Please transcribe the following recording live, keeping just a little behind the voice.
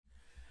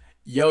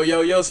Yo, yo,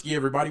 yo, ski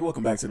everybody.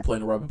 Welcome back to the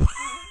Plain Rugby.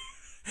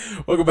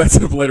 Welcome back to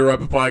the Plain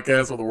Rugby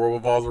podcast where the world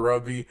revolves around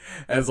rugby.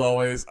 As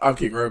always, I'm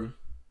King Rugby.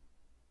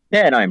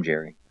 Yeah, and I'm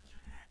Jerry.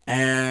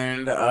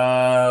 And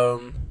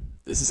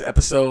this is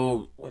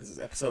what is this,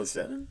 episode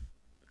 7?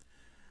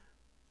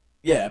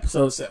 Yeah,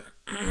 episode 7.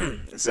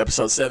 It's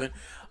episode 7.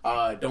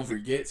 Don't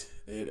forget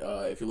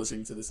that if you're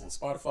listening to this on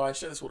Spotify,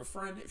 share this with a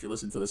friend. If you're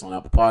listening to this on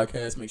Apple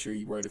Podcasts, make sure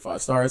you rate it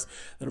 5 stars.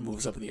 That'll move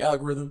us up in the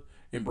algorithm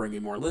and bring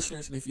in more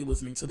listeners. And if you're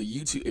listening to the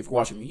YouTube, if you're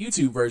watching the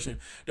YouTube version,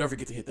 don't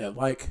forget to hit that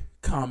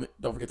comment.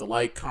 Don't forget to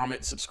like,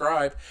 comment,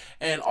 subscribe,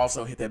 and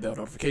also hit that bell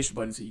notification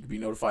button so you can be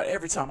notified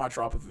every time I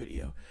drop a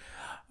video.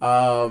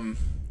 Um,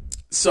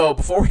 so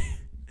before we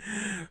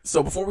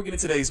So before we get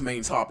into today's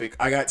main topic,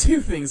 I got two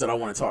things that I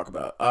want to talk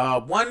about.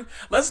 One,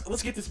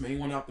 let's get this main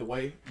one out the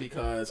way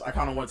because I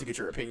kind of wanted to get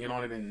your opinion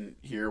on it and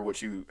hear what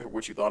you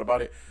thought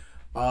about it.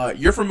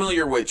 You're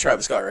familiar with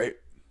Travis Scott, right?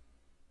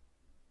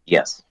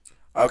 Yes.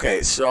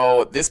 Okay,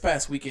 so this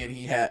past weekend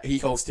he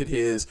hosted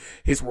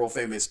his world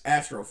famous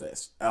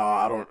Astrofest.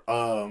 I don't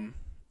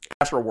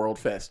Astro World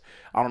Fest.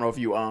 I don't know if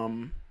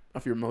you're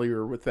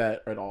familiar with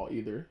that at all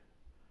either.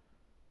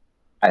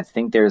 I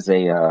think there's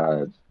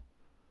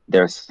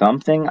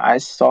something I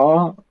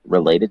saw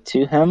related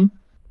to him.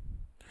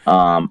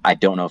 I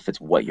don't know if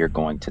it's what you're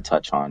going to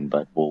touch on,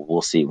 but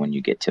we'll see when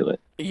you get to it.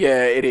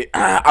 Yeah, it is.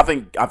 I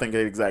think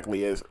it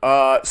exactly is.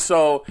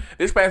 So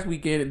this past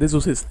weekend, this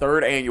was his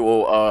third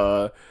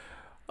annual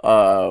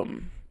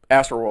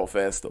Astro World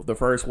Fest. The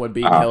first one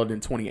being Uh, held in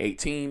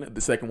 2018,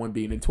 the second one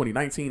being in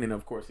 2019, and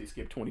of course he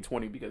skipped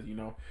 2020 because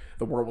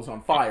the world was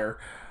on fire.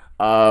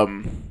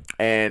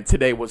 And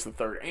today was the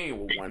third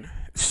annual one.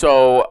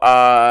 So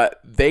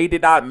they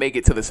did not make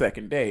it to the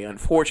second day,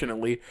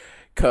 unfortunately,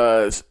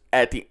 because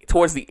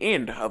towards the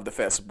end of the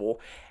festival,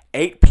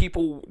 8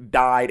 people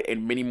died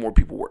and many more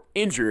people were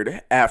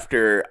injured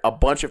after a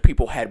bunch of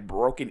people had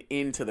broken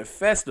into the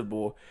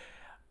festival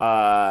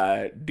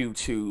due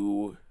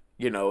to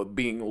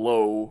being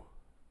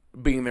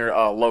there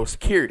low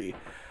security.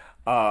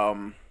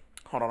 Hold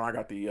on, I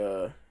got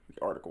the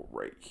article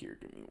right here.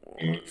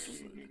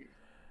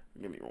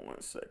 Give me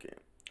 1 second.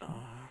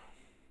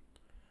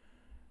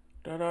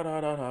 Da da da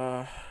da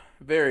da.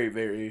 Very,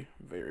 very,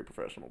 very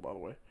professional, by the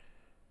way.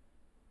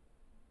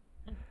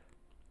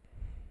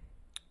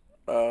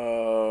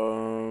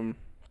 Um,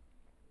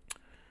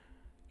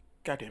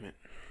 God damn it!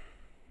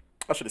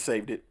 I should have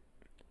saved it.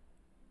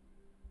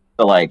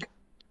 so like,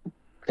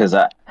 because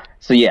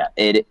so yeah,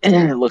 it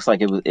looks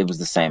like it was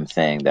the same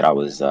thing that I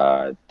was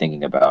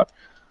thinking about.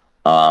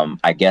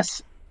 I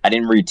guess I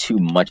didn't read too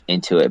much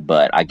into it,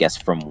 but I guess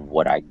from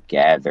what I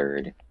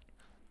gathered,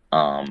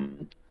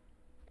 um,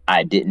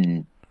 I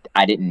didn't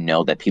I didn't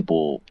know that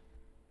people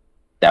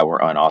that were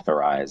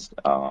unauthorized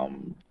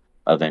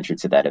of entry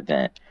to that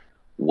event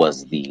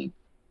was the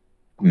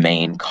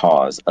main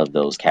cause of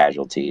those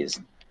casualties.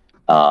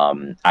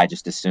 I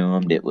just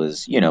assumed it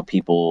was,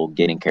 people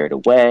getting carried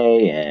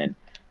away and,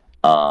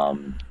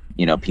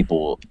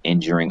 people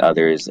injuring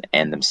others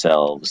and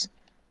themselves,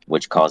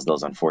 which caused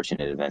those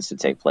unfortunate events to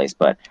take place.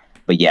 But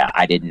yeah,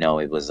 I didn't know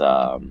it was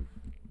to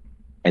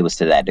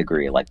that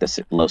degree, like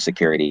the low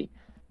security,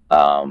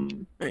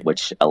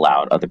 which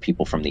allowed other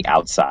people from the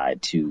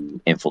outside to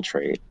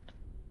infiltrate.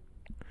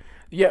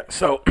 Yeah.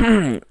 So,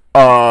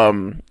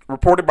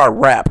 reported by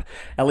Rap,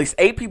 at least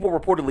 8 people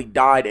reportedly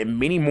died and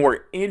many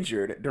more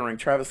injured during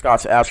Travis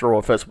Scott's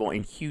Astroworld Festival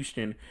in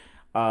Houston,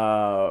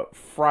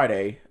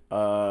 Friday.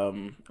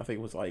 I think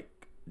it was like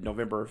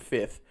November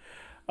 5th.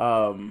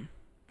 Um,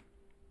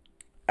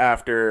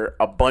 After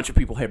a bunch of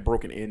people had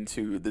broken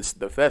into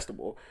the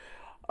festival.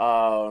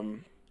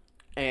 Um,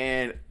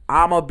 and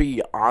I'm gonna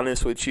be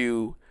honest with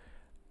you,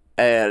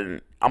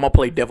 and I'm gonna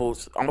play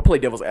devil's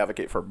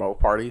advocate for both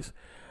parties.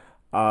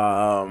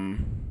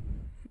 Um,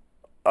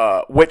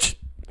 which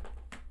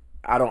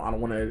I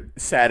don't want to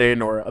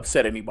sadden or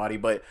upset anybody,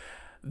 but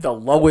the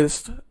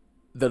lowest,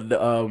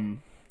 the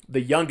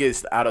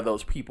youngest out of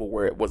those people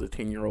where it was a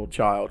 10-year-old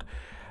child.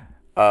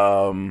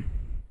 Um,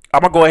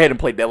 I'm gonna go ahead and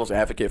play devil's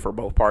advocate for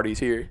both parties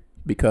here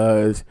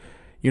because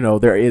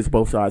there is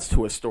both sides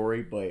to a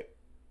story, but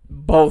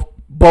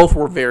both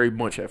were very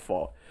much at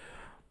fault.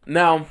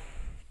 Now,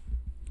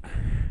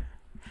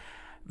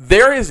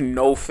 there is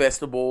no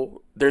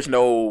festival, there's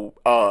no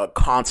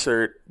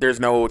concert, there's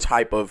no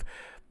type of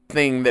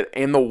thing that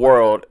in the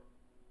world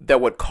that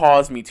would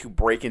cause me to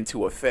break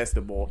into a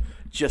festival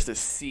just to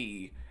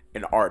see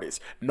an artist.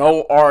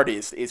 No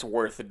artist is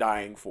worth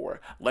dying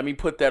for. Let me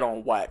put that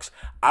on wax.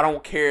 I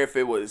don't care if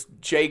it was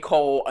J.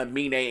 Cole,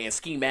 Amine, and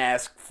Ski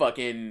Mask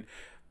fucking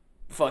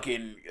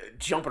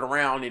jumping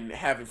around and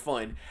having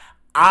fun.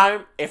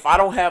 If I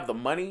don't have the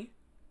money,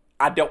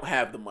 I don't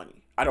have the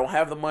money. I don't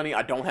have the money,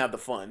 I don't have the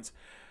funds.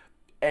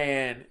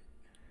 And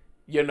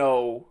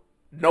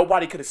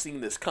nobody could have seen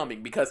this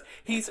coming because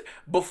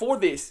before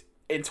this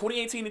in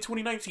 2018 and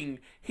 2019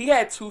 he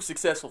had 2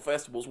 successful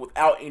festivals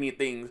without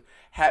anything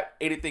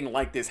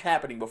like this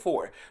happening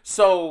before.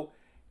 So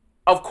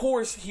of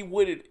course he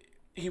would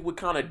he would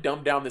kind of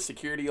dumb down the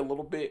security a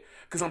little bit,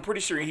 because I'm pretty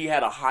sure he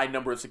had a high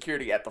number of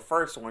security at the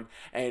first one,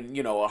 and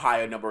a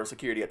higher number of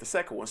security at the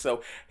second one.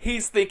 So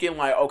he's thinking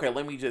like, okay,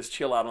 let me just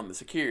chill out on the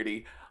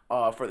security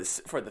for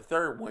the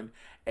third one,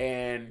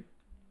 and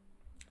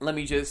let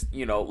me just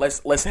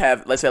let's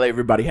let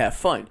everybody have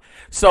fun.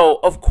 So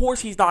of course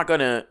he's not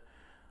gonna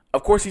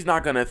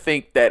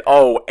think that,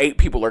 oh, 8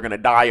 people are gonna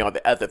die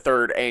at the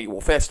third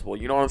annual festival.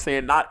 You know what I'm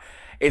saying?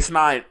 It's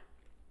not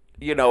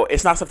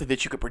it's not something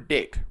that you could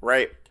predict,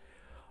 right?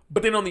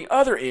 But then on the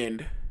other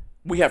end,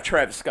 we have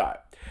Travis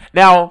Scott.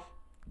 Now,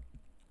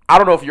 I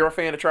don't know if you're a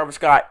fan of Travis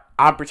Scott.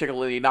 I'm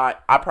particularly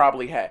not. I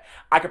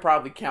could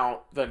probably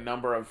count the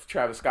number of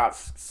Travis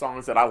Scott's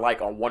songs that I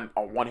like on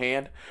one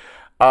hand.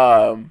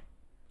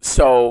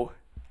 So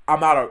I'm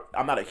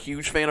not a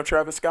huge fan of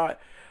Travis Scott,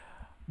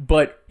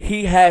 but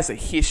he has a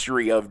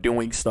history of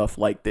doing stuff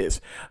like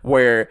this,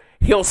 where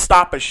he'll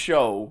stop a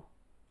show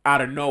out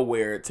of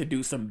nowhere to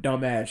do some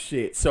dumbass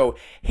shit. So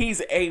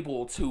he's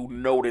able to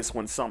notice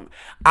when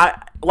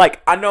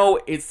I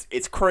know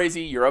it's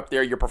crazy. You're up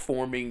there, you're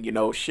performing,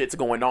 shit's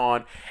going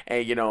on,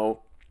 and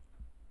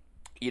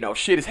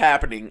shit is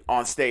happening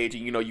on stage,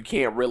 and you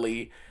can't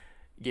really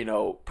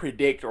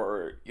predict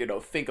or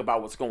think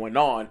about what's going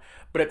on.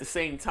 But at the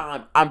same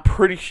time, I'm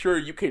pretty sure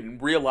you can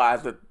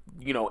realize that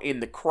in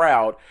the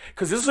crowd,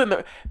 because this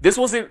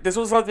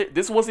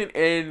wasn't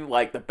in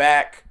like the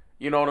back.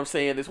 You know what I'm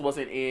saying? This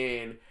wasn't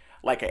in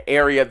like an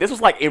area. This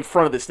was like in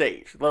front of the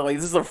stage. Like,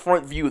 this is a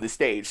front view of the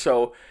stage.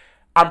 So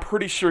I'm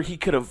pretty sure he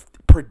could have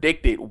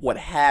predicted what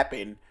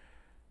happened,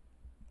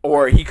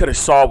 or he could have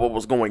saw what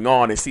was going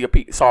on and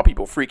saw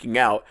people freaking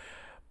out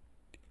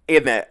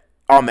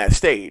on that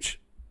stage,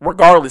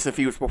 regardless if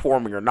he was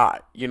performing or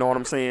not. You know what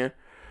I'm saying?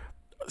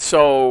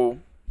 So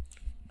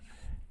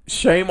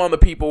shame on the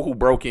people who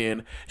broke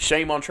in.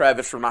 Shame on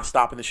Travis for not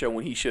stopping the show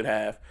when he should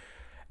have.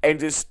 And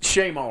just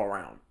shame all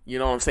around. You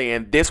know what I'm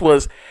saying? This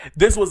was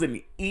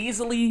an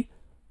easily,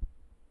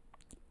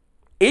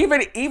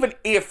 even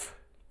if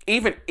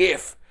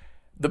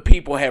the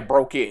people had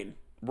broke in,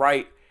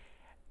 right?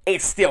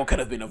 It still could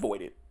have been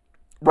avoided.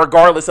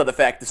 Regardless of the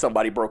fact that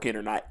somebody broke in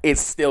or not, it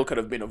still could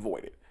have been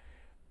avoided.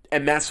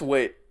 And that's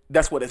what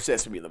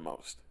upsets me the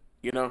most,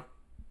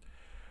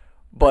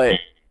 But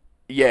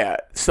yeah,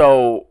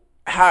 so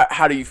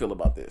how do you feel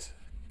about this?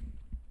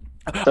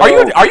 So,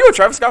 are you a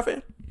Travis Scott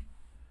fan?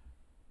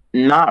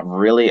 Not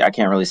really. I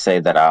can't really say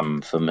that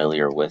I'm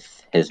familiar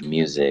with his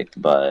music,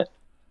 but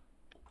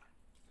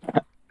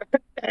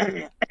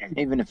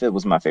even if it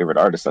was my favorite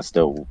artist, I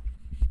still,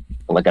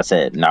 like I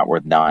said, not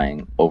worth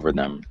dying over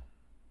them.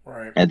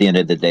 Right. At the end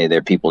of the day,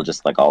 they're people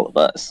just like all of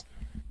us.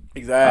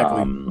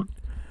 Exactly.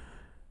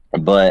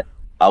 But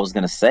I was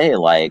gonna say,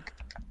 like,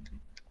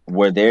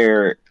 were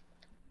there,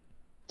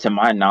 to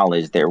my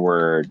knowledge, there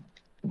were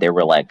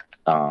like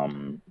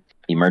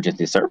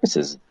emergency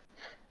services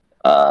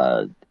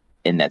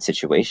in that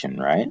situation,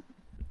 right?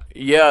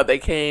 Yeah, they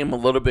came a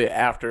little bit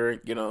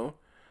after,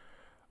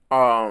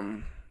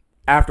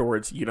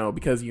 afterwards,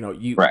 because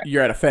Right.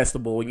 you're at a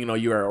festival,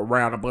 you're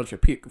around a bunch of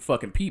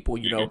fucking people,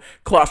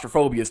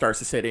 claustrophobia starts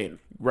to set in,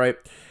 right?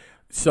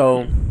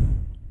 So,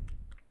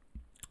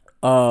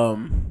 I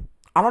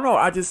don't know.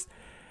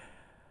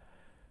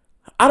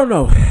 I don't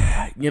know.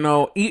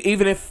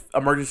 Even if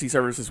emergency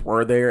services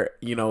were there,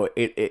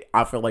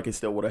 I feel like it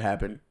still would have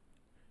happened.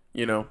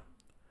 Yeah.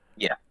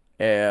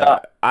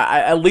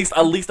 I at least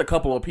a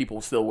couple of people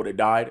still would have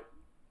died,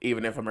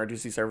 even if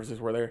emergency services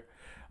were there.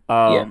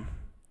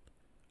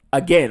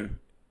 Again,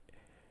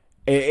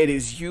 it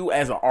is you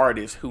as an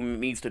artist who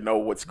needs to know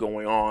what's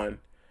going on,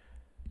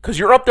 because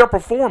you're up there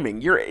performing.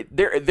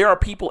 There are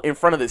people in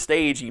front of the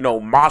stage,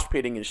 mosh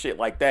pitting and shit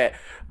like that.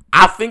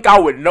 I think I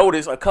would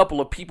notice a couple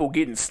of people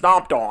getting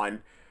stomped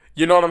on.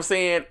 You know what I'm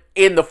saying?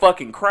 In the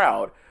fucking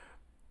crowd.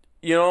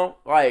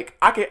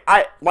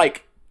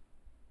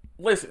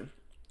 Listen.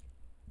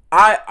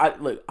 I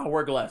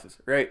wear glasses,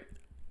 right?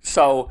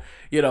 So,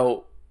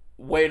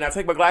 when I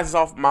take my glasses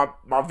off, my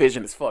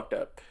vision is fucked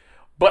up.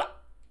 But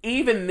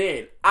even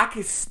then, I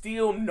can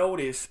still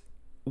notice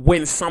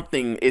when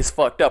something is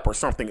fucked up or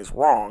something is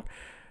wrong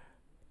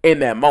in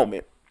that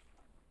moment.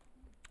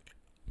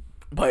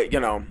 But,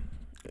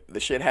 the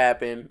shit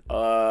happened.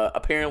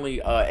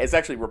 Apparently, it's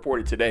actually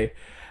reported today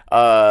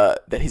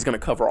that he's going to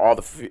cover all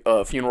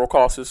the funeral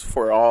costs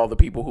for all the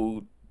people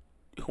who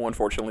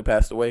unfortunately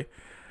passed away.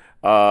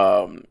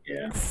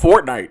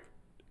 Fortnite,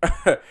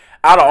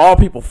 out of all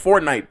people,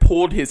 Fortnite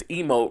pulled his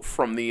emote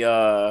from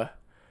the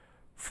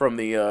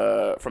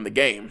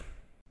game.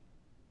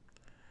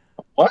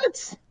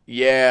 What?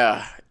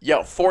 Yeah,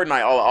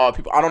 Fortnite, all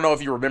people. I don't know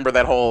if you remember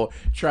that whole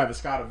Travis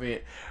Scott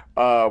event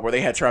where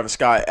they had Travis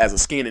Scott as a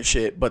skin and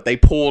shit, but they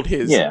pulled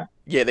his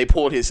they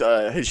pulled his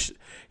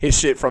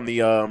shit from the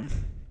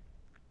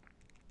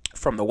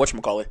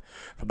whatchamacallit,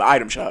 from the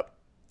item shop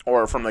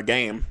or from the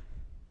game.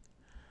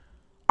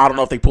 I don't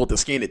know if they pulled the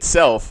skin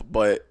itself,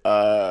 but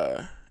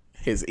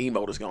his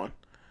emote is gone.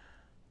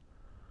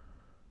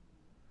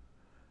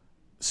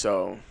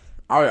 So,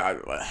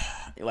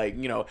 Like,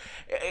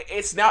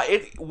 it's now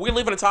we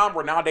live in a time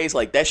where nowadays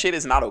like that shit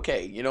is not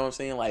okay. You know what I'm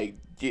saying? Like,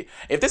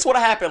 if this would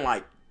have happened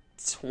like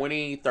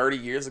 20, 30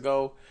 years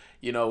ago,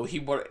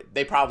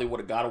 they probably would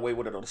have got away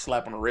with it on a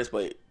slap on the wrist.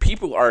 But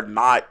people are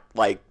not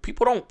like,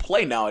 people don't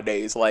play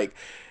nowadays. Like,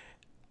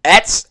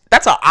 that's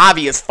an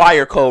obvious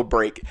fire code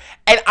break,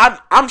 and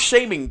I'm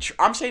shaming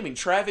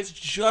Travis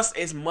just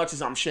as much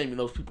as I'm shaming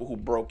those people who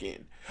broke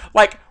in.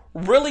 Like,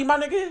 really, my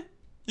nigga,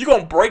 you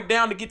gonna break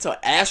down to get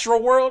to Astro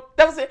World?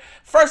 That was it.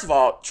 First of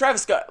all,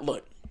 Travis Scott.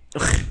 Look,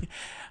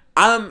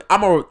 I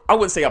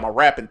wouldn't say I'm a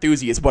rap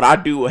enthusiast, but I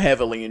do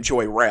heavily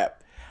enjoy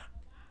rap.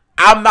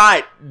 I'm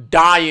not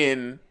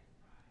dying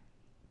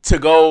to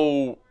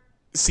go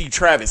see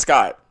Travis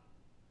Scott.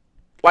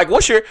 Like,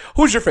 who's your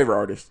favorite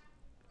artist?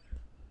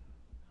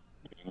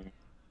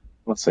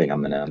 Let's say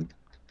Eminem.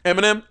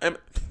 Eminem?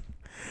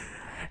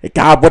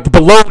 God, what the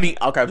baloney?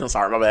 Okay, I'm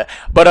sorry, my bad.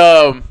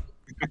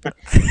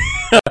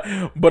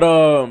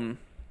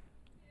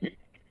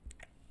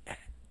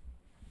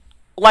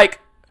 Like,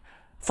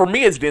 for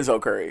me, it's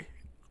Denzel Curry.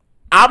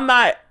 I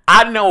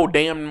know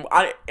damn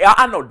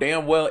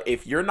well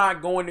if you're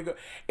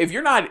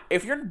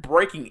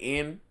breaking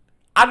in,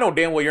 I know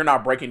damn well you're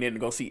not breaking in to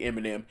go see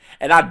Eminem,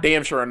 and I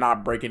damn sure am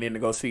not breaking in to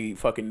go see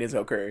fucking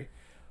Denzel Curry.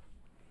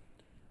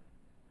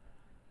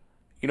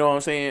 You know what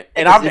I'm saying?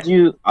 And I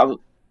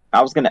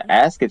was gonna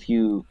ask if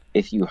you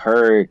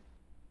heard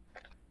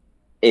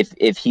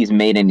if he's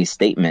made any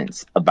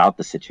statements about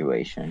the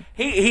situation.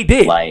 He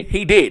did. Like,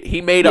 he did.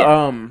 He made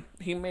yeah.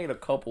 he made a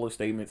couple of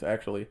statements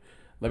actually.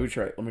 Let me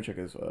check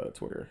his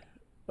Twitter.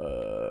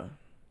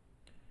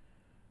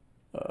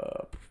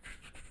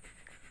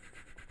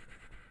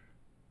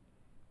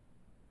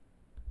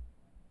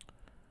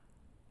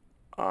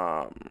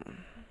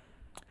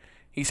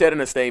 He said in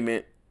a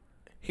statement,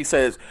 he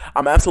says,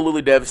 "I'm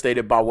absolutely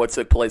devastated by what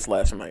took place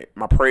last night.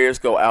 My prayers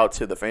go out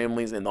to the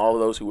families and all of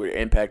those who were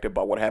impacted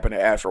by what happened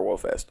at Astroworld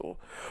Festival.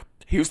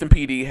 Houston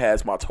PD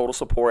has my total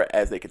support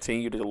as they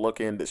continue to look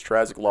in this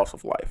tragic loss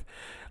of life.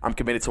 I'm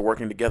committed to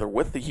working together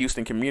with the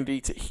Houston community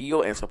to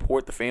heal and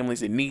support the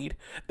families in need.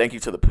 Thank you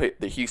to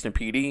the Houston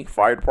PD,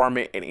 Fire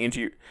Department, and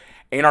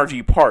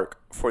NRG Park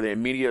for the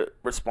immediate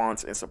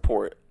response and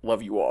support.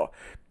 Love you all."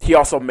 He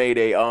also made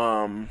a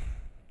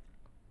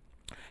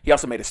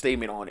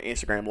statement on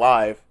Instagram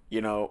Live. He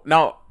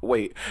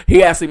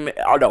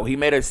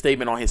made a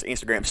statement on his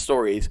Instagram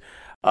stories.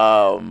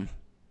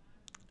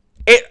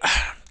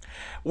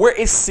 Where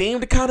it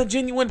seemed kind of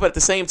genuine, but at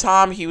the same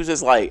time, he was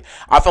just like,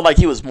 I felt like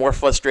he was more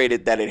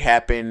frustrated that it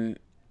happened,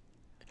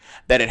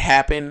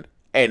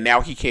 and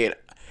now he can't.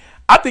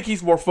 I think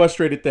he's more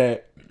frustrated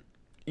that,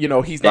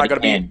 he's not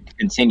going to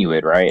continue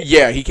it, right?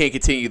 Yeah, he can't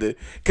continue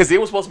because it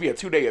was supposed to be a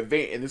 2-day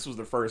event, and this was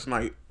the first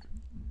night.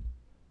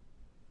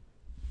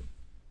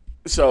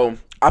 So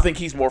I think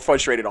he's more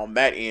frustrated on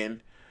that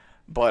end.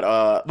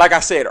 But like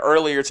I said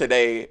earlier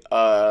today,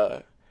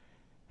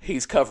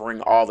 he's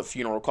covering all the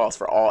funeral costs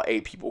for all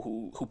 8 people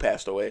who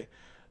passed away.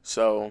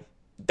 So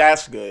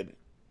that's good.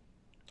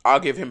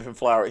 I'll give him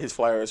his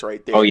flowers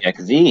right there. Oh yeah,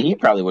 because he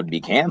probably would be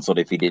canceled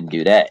if he didn't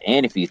do that,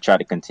 and if he tried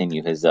to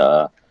continue his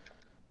tour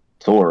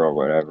or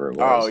whatever it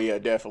was. Oh yeah,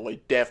 definitely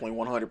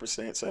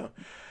 100%. So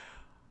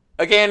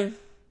again,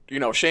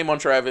 shame on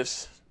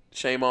Travis,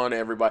 shame on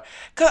everybody.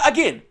 'Cause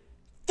again,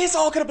 this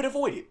all could have been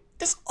avoided.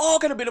 This all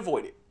could have been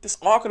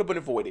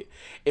avoided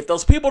if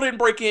those people didn't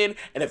break in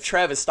and if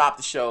Travis stopped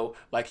the show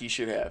like he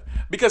should have.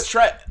 Because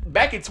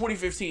back in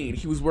 2015,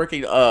 he was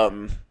working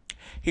an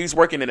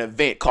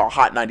event called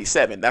Hot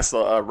 97. That's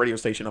a radio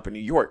station up in New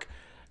York.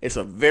 It's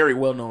a very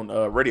well-known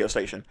radio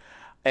station.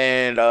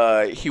 And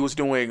he was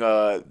doing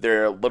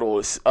their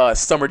little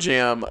Summer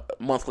Jam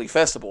monthly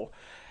festival.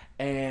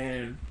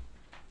 And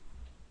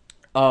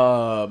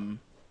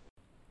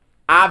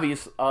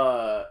he's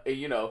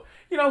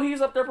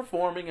up there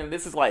performing, and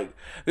this is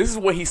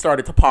when he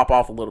started to pop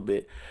off a little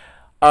bit.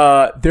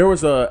 There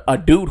was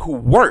a dude who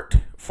worked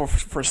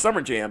for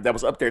Summer Jam that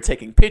was up there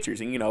taking pictures,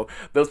 and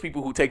those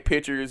people who take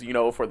pictures,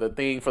 for the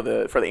thing for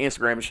the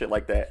Instagram and shit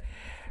like that.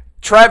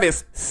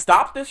 Travis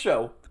stopped the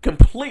show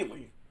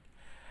completely.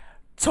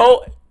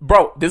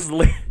 This is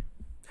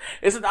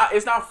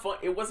it's not fun.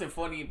 It wasn't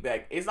funny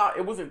back. It's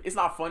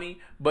not funny,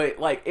 but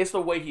like it's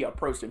the way he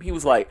approached him. He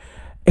was like.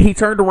 He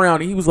turned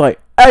around and he was like,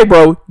 "Hey,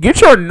 bro,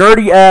 get your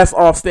nerdy ass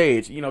off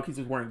stage." Because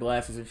he was wearing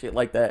glasses and shit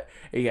like that.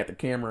 And he had the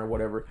camera or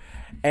whatever.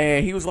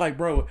 And he was like,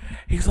 bro,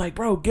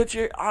 get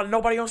your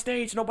nobody on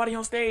stage.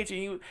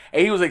 And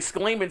he was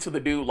exclaiming to the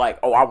dude like,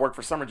 "Oh, I work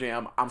for Summer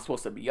Jam. I'm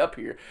supposed to be up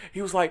here."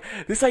 He was like,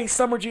 "This ain't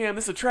Summer Jam.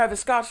 This is a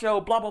Travis Scott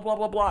show. Blah blah blah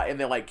blah blah." And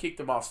then like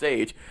kicked him off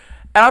stage.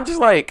 And I'm just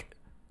like,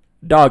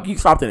 dog, you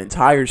stopped an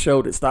entire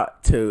show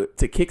to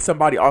kick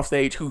somebody off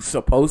stage who's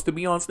supposed to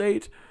be on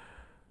stage?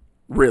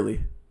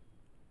 Really?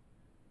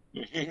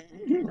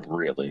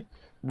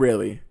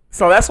 Really.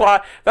 So that's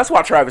why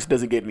Travis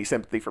doesn't get any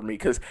sympathy from me,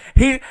 because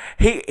he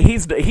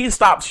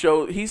stopped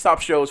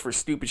shows for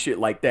stupid shit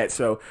like that.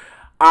 So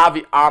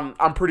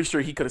I'm pretty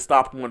sure he could have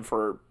stopped one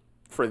for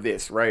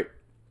this, right?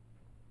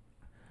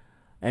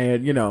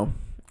 And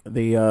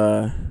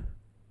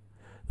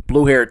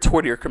blue hair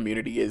Twitter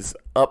community is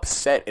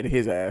upset at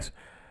his ass.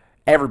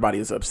 Everybody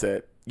is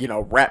upset. You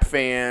know, rap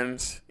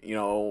fans, you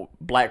know,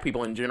 black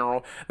people in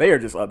general, they are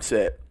just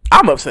upset.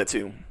 I'm upset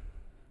too.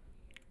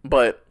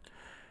 But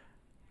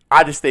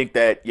I just think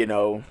that, you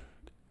know,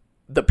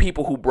 the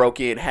people who broke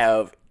in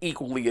have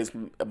equally as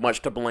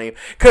much to blame.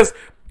 Because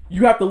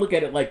you have to look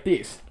at it like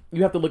this.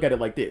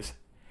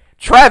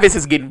 Travis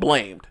is getting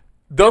blamed.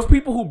 Those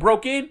people who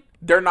broke in,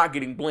 they're not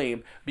getting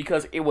blamed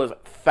because it was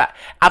fat.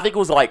 I think it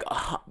was like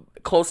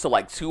close to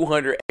like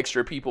 200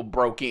 extra people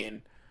broke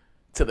in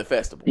to the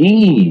festival.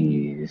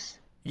 Jeez.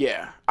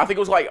 Yeah, I think it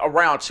was like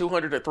around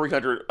 200 to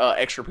 300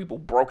 extra people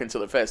broke into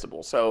the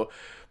festival. So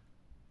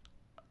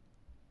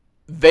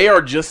they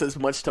are just as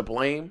much to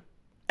blame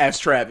as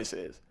Travis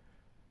is.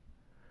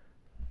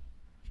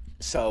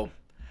 So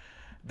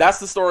that's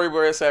the story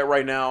where it's at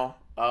right now.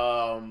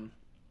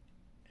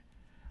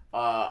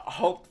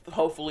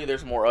 Hopefully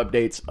there's more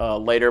updates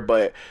later,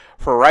 but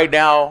for right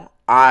now,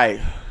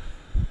 I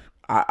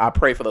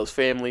pray for those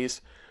families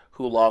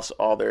who lost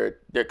all their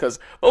because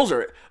those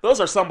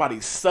are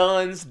somebody's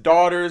sons,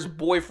 daughters,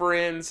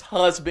 boyfriends,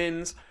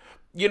 husbands.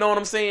 You know what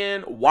I'm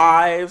saying?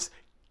 Wives,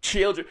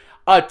 children.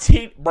 A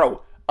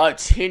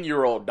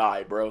 10-year-old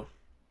died, bro.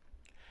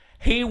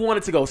 He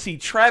wanted to go see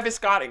Travis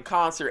Scott in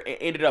concert and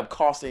ended up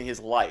costing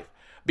his life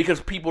because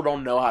people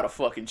don't know how to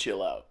fucking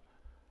chill out.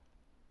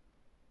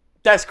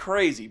 That's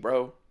crazy,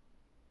 bro.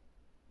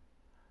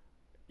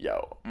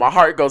 Yo, my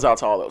heart goes out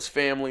to all those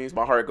families.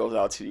 My heart goes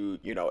out to,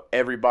 you know,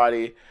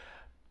 everybody.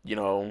 You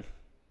know,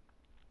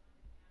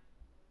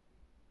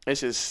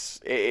 it's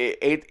just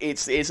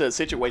it's a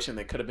situation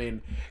that could have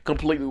been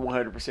completely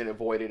 100%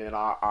 avoided, and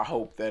I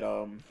hope that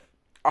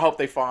I hope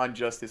they find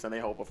justice and they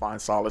hope to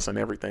find solace in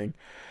everything.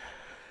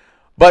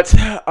 But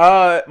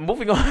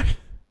moving on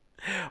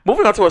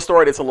to a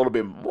story that's a little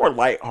bit more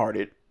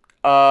lighthearted.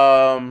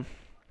 You're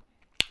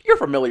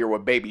familiar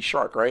with Baby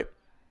Shark, right?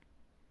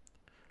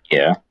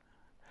 Yeah.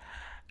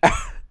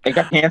 It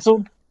got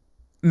canceled?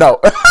 No.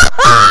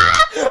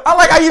 I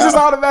like how you just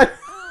automatically.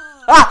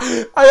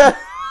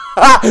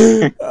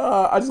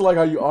 I just like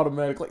how you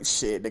automatically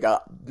shit,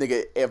 nigga.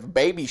 If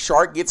Baby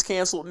Shark gets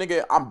canceled,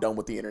 nigga, I'm done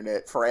with the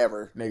internet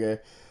forever, nigga.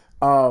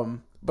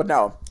 But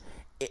no.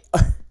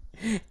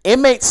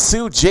 Inmates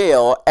sue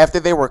jail after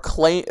they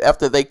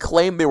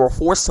claimed they were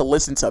forced to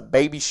listen to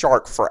Baby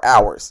Shark for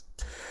hours.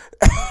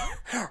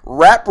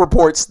 Rap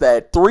reports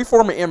that 3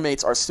 former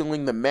inmates are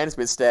suing the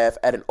management staff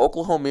at an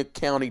Oklahoma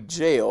County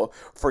jail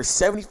for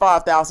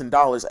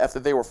 $75,000 after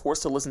they were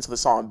forced to listen to the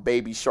song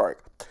Baby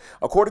Shark.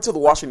 According to the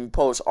Washington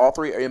Post, all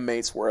 3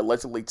 inmates were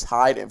allegedly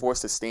tied and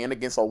forced to stand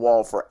against a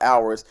wall for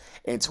hours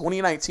in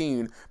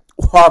 2019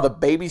 while the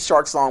Baby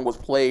Shark song was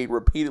played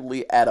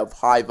repeatedly at a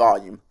high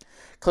volume.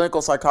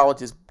 Clinical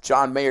psychologist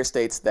John Mayer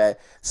states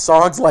that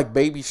songs like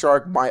Baby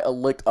Shark might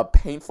elicit a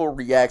painful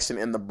reaction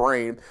in the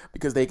brain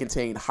because they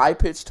contain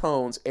high-pitched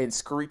tones and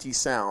screechy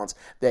sounds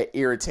that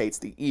irritates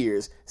the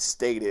ears,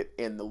 stated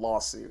in the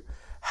lawsuit.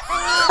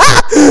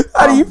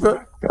 How do you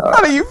feel?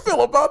 How do you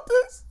feel about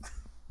this?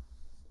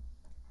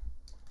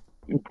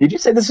 Did you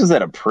say this was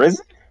at a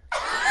prison?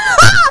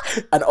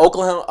 An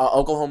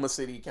Oklahoma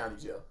City County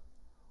jail.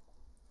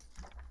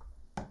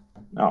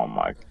 Oh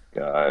my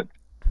god.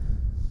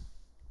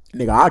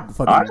 Nigga, I'd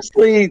fucking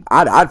honestly,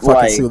 I'd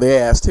fucking sue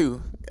their ass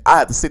too. I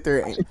had to sit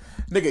there and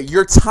nigga,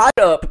 you're tied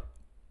up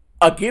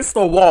against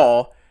the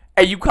wall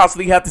and you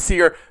constantly have to see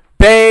her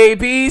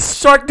Baby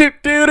Shark do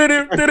do do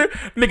do do.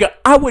 Nigga,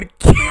 I would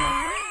kill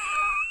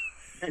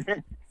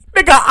nigga,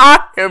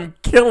 I am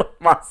killing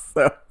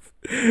myself.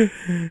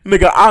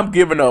 Nigga, I'm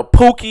giving up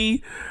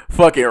Pookie,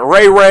 fucking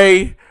Ray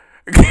Ray.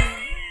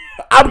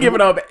 I'm giving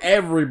up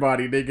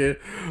everybody, nigga.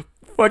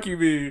 Fuck you,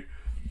 man.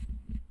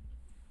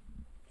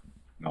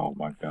 Oh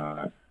my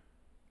god,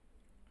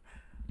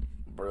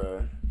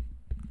 bruh.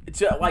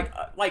 Just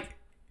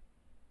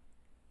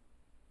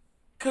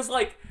cause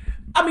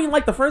I mean,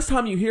 the first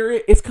time you hear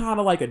it, it's kind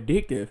of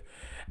addictive.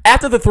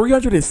 After the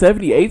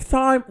 378th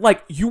time,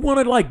 you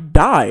want to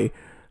die.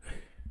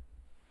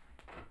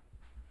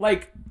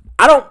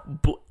 I don't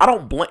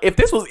blame. If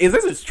this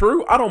is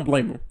true, I don't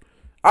blame him.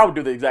 I would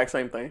do the exact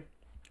same thing.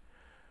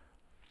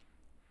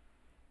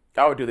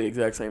 And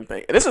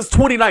this is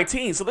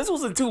 2019, so this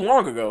wasn't too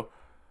long ago.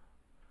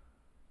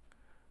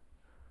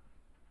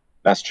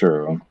 That's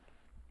true.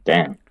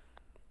 Damn.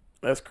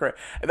 That's correct.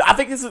 I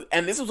think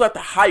this was at the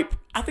hype.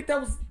 I think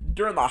that was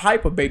during the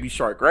hype of Baby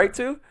Shark, right?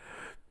 Too.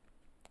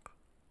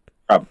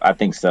 I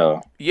think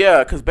so.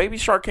 Yeah, because Baby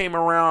Shark came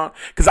around.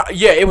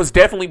 It was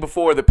definitely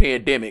before the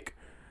pandemic.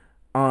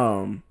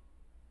 So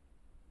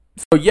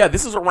yeah,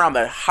 this is around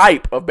the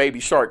hype of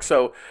Baby Shark.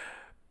 So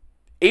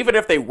even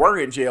if they were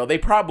in jail, they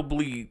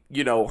probably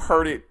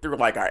heard it through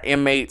our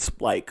inmates,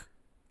 a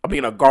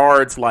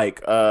guard's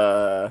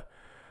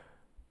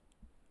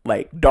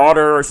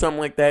daughter or something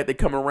like that. They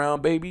come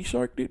around Baby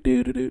Shark,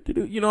 do.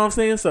 You know what I'm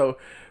saying? So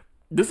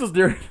this is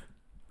during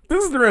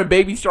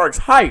Baby Shark's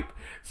hype.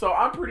 So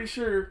I'm pretty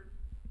sure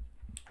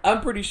they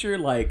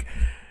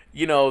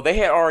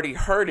had already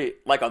heard it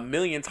a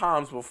million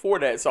times before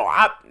that. So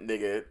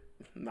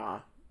Nah.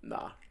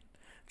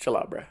 Chill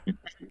out, bro.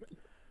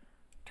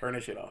 Turn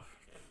that shit off.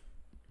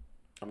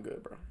 I'm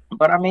good, bro.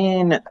 But I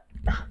mean,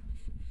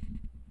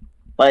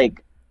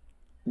 like,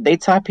 they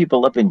tie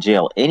people up in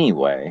jail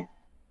anyway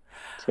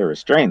to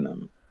restrain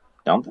them,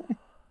 don't they?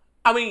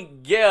 I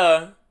mean,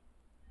 yeah,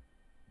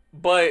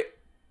 but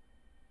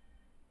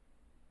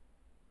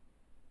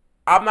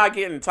I'm not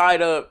getting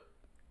tied up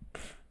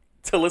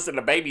to listen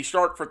to Baby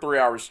Shark for 3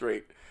 hours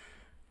straight.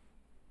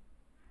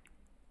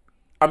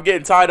 I'm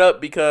getting tied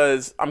up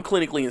because I'm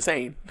clinically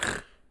insane.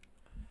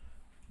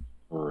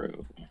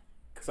 True.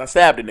 Because I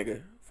stabbed a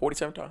nigga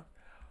 47 times.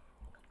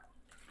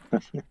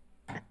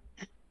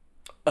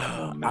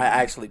 Oh, I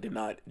actually did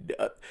not.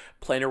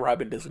 Planet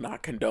Robin does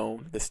not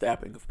condone the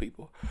stabbing of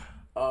people.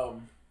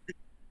 But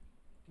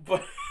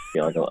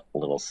yeah, like a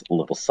little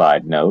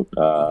side note.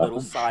 a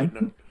little side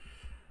note: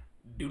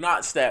 do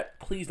not stab.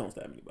 Please don't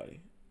stab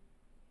anybody.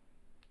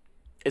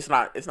 It's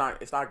not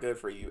good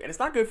for you, and it's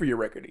not good for your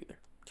record either.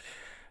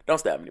 Don't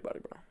stab anybody,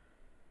 bro.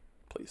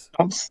 Please.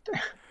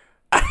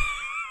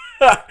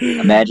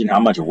 Imagine how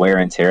much wear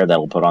and tear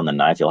that'll put on the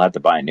knife. You'll have to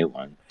buy a new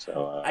one.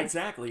 So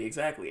Exactly,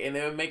 and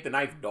they would make the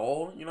knife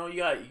dull. You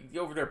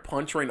over there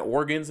puncturing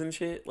organs and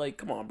shit. Like,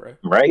 come on, bro.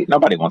 right?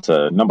 Nobody wants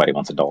a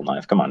dull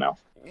knife. Come on now.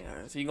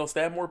 Yeah, so you gonna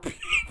stab more people?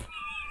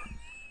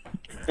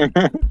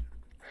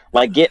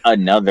 Like, get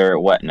another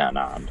what? No,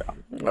 I'm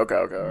done. Okay,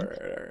 all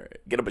right.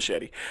 Get a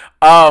machete.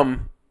 All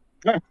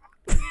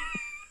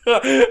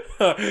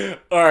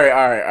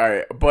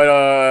right.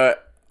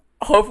 But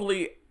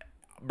hopefully,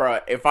 bro,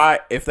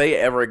 if they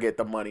ever get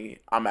the money,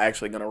 I'm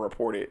actually gonna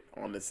report it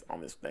on this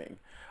thing.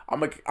 I'm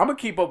gonna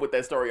keep up with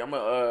that story. I'm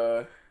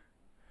gonna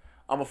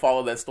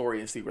follow that story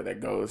and see where that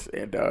goes,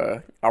 and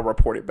I'll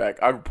report it back.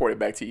 I'll report it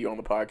back to you on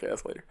the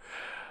podcast later.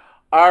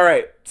 All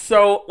right,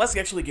 so let's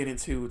actually get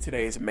into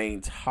today's main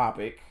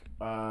topic.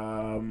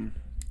 So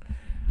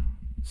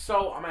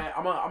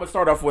I'm gonna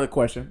start off with a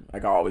question,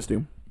 like I always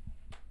do.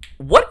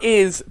 What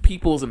is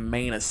people's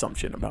main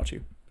assumption about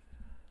you?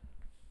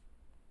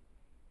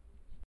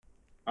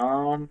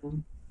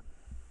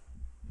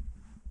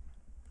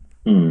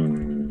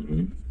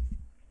 Hmm.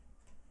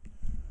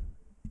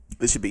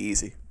 This should be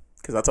easy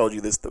because I told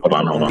you this. Hold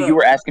on. You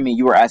were asking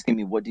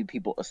me what do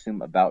people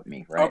assume about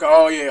me, right? Okay.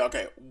 Oh yeah.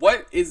 Okay.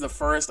 What is the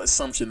first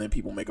assumption that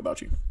people make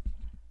about you?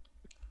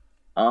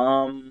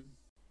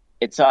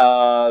 It's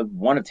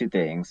one of two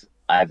things.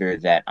 Either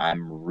that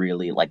I'm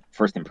really like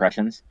first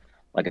impressions.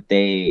 Like if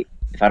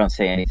I don't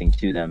say anything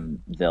to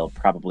them, they'll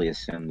probably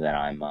assume that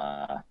I'm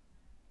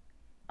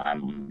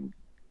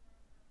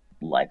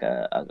like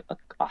a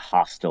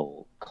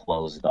hostile,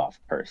 closed off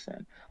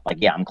person. Like,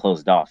 yeah, I'm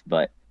closed off,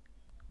 but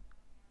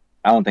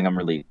I don't think I'm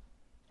really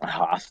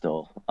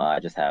hostile. I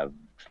just have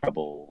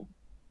trouble,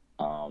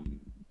 I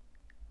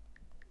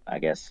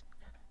guess,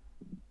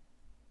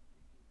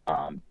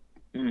 um,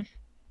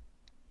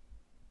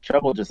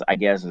 trouble just, I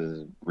guess,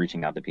 is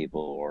reaching out to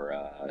people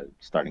or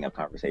starting up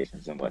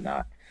conversations and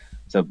whatnot.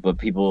 So, but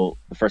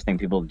the first thing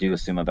people do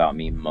assume about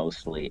me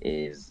mostly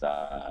is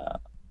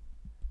that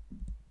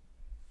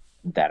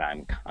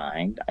I'm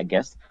kind, I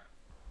guess.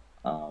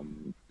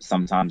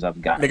 Sometimes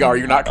I've gotten. Nigga, are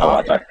you not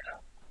kind?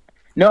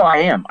 No, I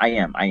am.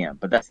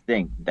 But that's the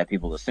thing that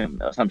people assume.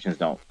 Assumptions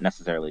don't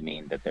necessarily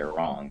mean that they're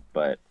wrong.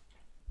 But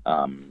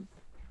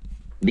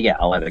yeah,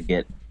 I'll either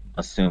get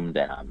assumed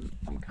that I'm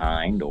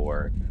kind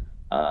or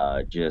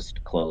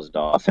just closed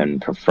off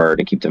and prefer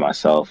to keep to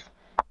myself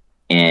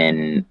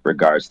in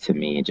regards to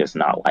me just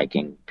not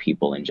liking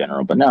people in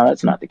general. But no,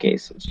 that's not the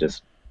case. It's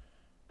just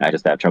I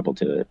just have trouble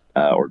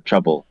or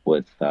trouble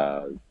with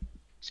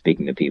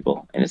speaking to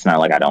people, and it's not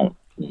like I don't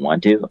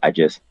want to. I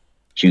just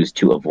choose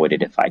to avoid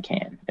it if I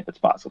can, if it's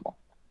possible.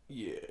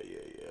 Yeah.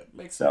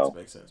 Makes sense.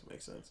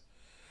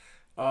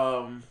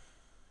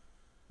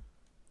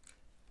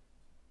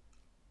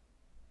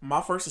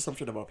 My first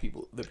assumption about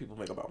people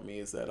make about me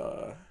is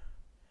that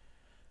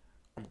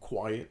I'm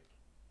quiet,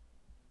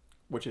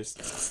 which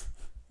is,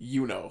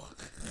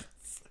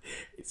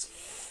 it's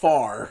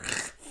far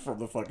from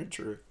the fucking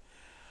truth.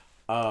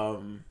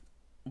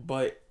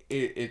 But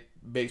it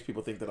makes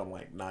people think that I'm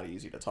like not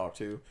easy to talk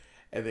to,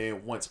 and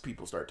then once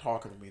people start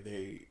talking to me,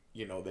 they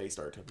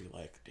start to be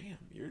like, "Damn,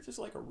 you're just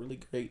like a really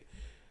great,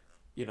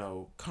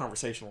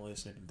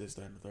 conversationalist and this,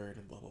 that, and the third,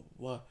 and blah blah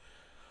blah."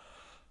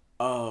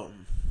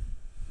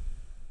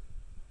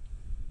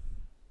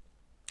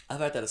 I've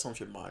had that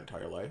assumption my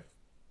entire life,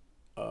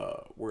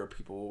 where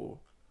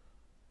people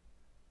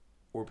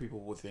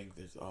would think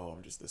that, oh,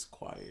 I'm just this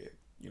quiet,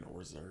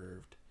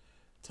 reserved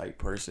type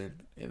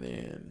person, and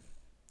then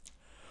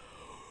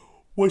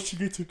once you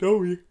get to know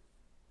me,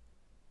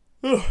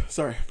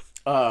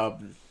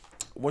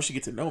 once you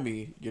get to know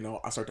me,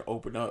 I start to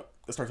open up,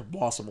 I start to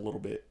blossom a little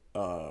bit,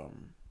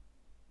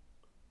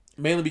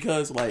 mainly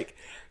because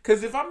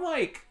if I'm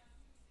like,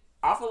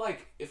 I feel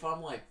like if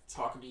I'm like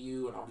talking to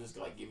you and I'm just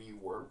like giving you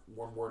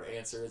one word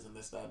answers and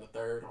this, that, and the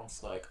third, I'm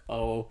just like,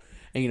 oh,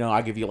 and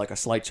I give you like a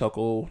slight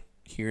chuckle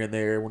here and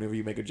there whenever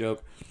you make a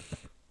joke.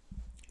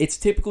 It's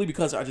typically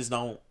because I just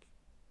don't.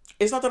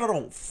 It's not that I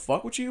don't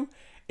fuck with you.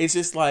 it's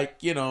just like,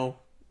 you're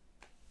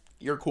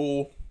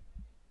cool.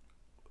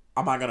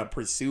 I'm not gonna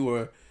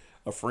pursue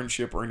a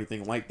friendship or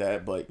anything like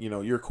that, but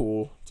you're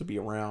cool to be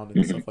around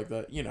and stuff like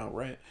that.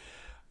 Right?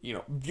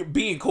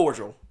 Being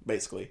cordial,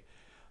 basically.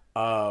 If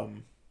I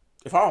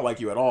don't like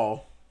you at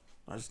all,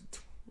 I just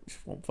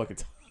won't fucking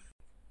talk.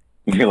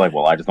 You're like,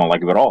 well, I just don't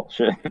like you at all.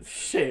 Shit.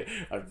 Shit,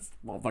 I just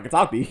won't fucking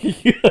talk to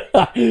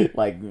you.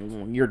 Like,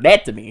 you're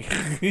dead to me.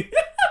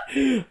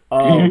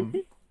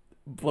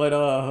 But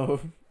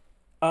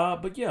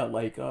but yeah,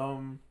 like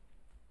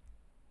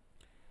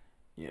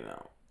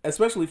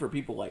especially for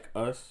people like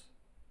us,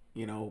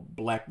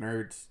 black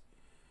nerds,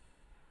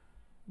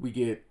 we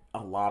get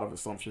a lot of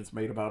assumptions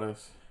made about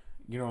us.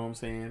 You know what I'm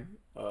saying?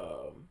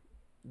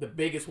 The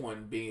biggest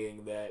one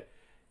being that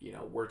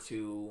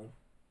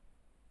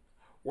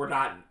we're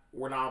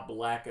not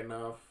black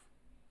enough.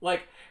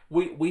 Like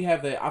we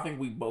have that. I think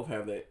we both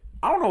have that.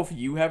 I don't know if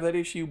you have that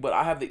issue, but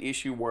I have the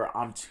issue where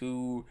I'm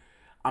too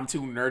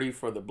nerdy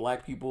for the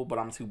black people, but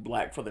I'm too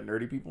black for the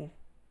nerdy people.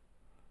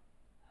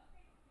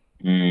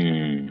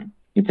 You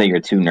think you're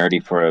too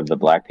nerdy for the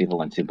black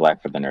people and too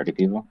black for the nerdy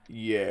people?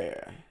 Yeah.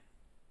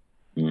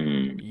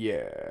 Mm.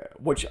 Yeah,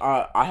 which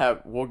I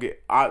have we'll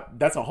get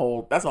that's a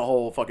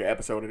whole fucking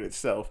episode in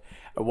itself,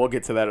 and we'll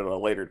get to that at a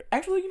later.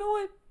 Actually, you know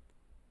what?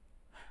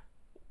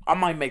 I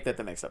might make that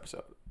the next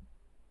episode.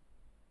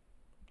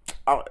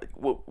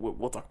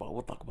 We'll talk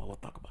about it.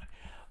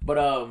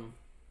 But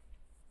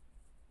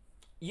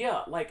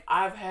yeah, like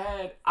I've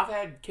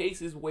had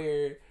cases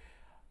where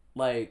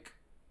like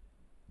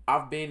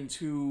I've been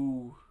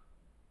to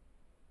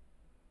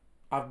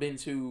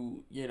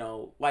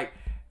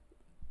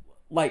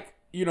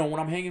when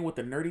I'm hanging with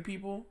the nerdy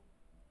people,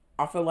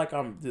 I feel like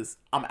I'm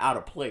out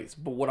of place.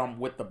 But when I'm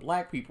with the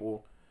black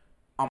people,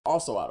 I'm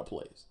also out of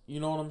place. You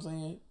know what I'm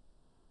saying?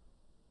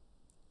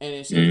 And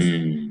it's just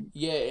and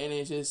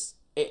it's just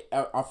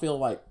I feel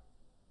like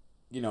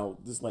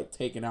just like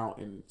taken out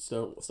and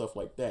stuff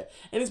like that.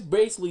 And it's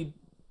basically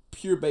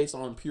based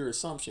on pure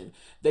assumption.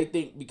 They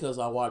think because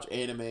I watch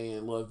anime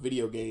and love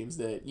video games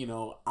that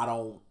I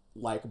don't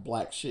like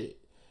black shit.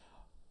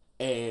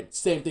 And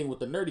same thing with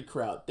the nerdy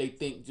crowd. They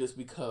think just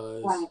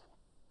because.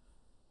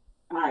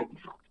 Right.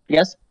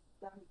 Yes.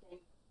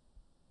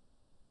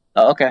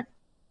 Oh, okay.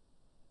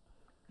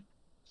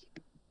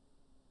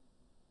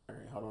 All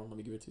right, hold on. Let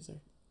me give it 2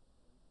 seconds.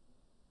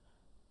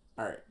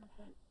 All right.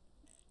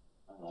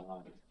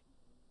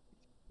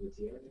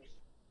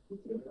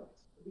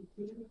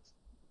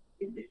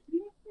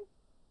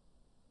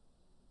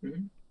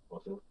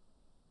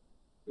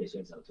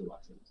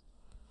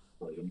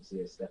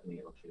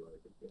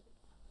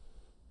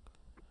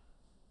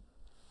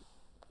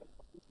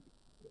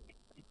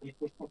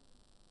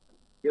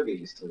 You'll get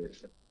used to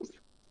it.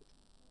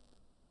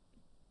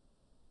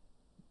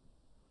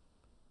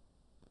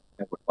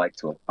 I would like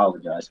to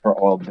apologize for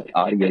all the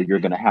audio you're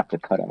gonna have to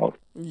cut out.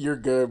 You're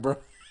good, bro.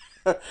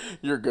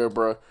 You're good,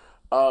 bro.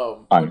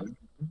 But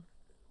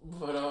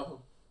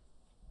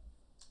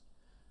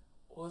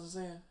what was I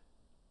saying?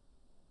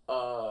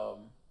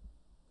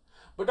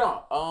 But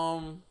no,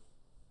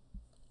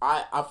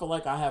 I feel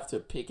like I have to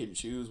pick and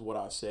choose what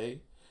I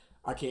say.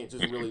 I can't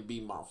just really be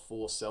my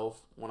full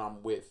self when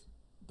I'm with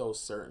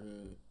those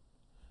certain,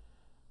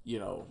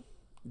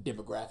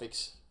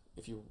 demographics,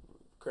 if you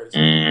credit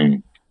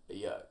it.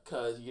 Yeah,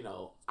 because,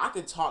 I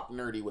could talk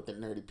nerdy with the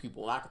nerdy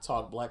people, and I could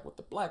talk black with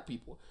the black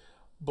people,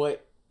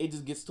 but it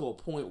just gets to a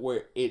point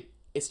where it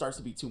starts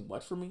to be too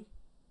much for me.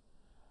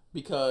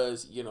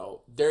 Because,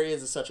 there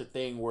is such a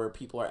thing where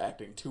people are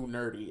acting too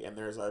nerdy, and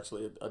there's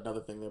actually another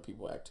thing that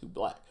people act too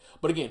black.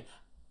 But again,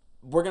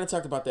 we're going to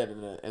talk about that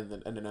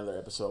in another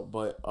episode.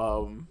 But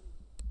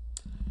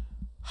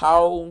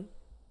how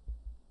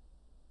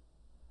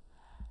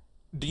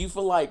do you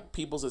feel like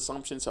people's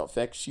assumptions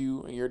affect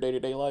you in your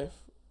day-to-day life?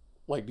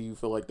 Like, do you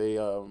feel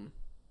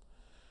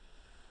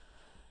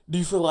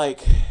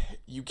like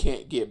you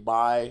can't get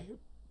by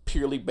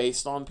purely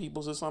based on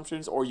people's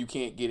assumptions, or you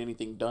can't get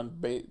anything done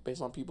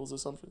based on people's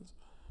assumptions?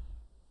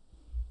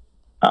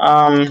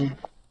 You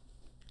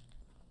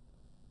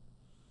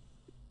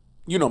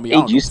know me, I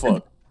don't give a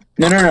fuck.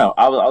 No.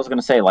 I was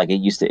gonna say, like,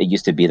 it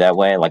used to be that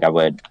way. Like,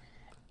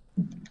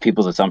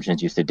 people's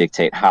assumptions used to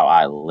dictate how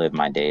I live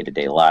my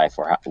day-to-day life,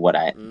 or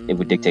it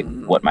would dictate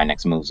what my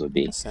next moves would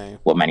be, Same.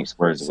 what my next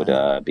words would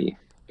be,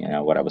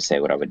 what I would say,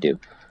 what I would do.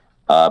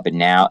 But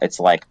now it's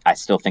like I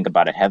still think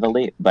about it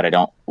heavily, but I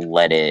don't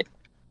let it,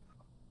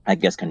 I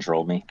guess,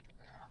 control me.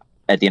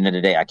 At the end of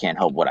the day, I can't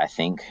help what I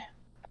think.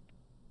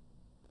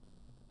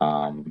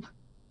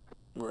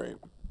 Right.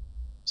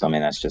 So I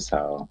mean, that's just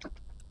how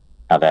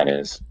that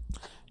is.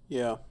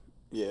 Yeah.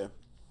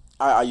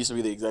 I used to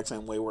be the exact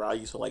same way, where I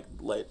used to like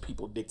let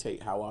people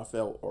dictate how I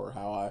felt or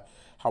how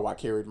I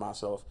carried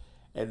myself,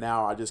 and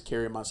now I just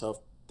carry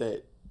myself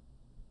that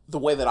the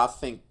way that I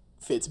think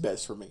fits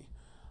best for me.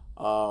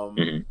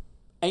 And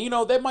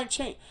that might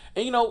change.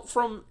 And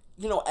from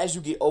as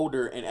you get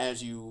older and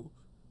as you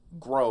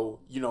grow,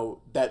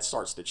 that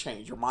starts to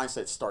change. Your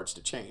mindset starts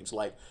to change.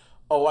 Like,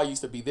 oh, I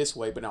used to be this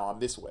way, but now I'm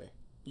this way.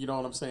 You know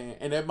what I'm saying?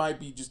 And that might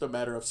be just a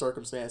matter of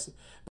circumstances.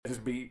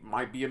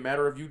 Might be a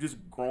matter of you just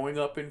growing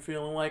up and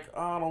feeling like,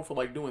 oh, I don't feel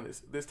like doing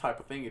this type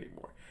of thing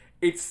anymore.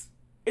 It's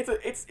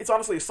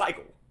honestly a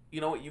cycle.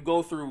 You know, you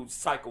go through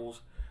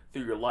cycles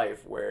through your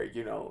life where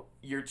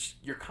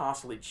you're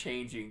constantly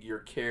changing your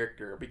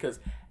character because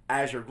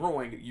as you're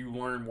growing, you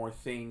learn more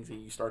things and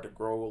you start to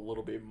grow a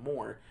little bit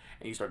more,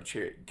 and you start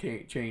to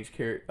change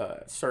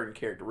certain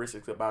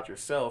characteristics about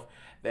yourself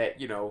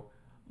that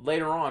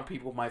later on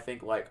people might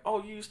think like,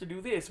 oh, you used to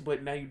do this,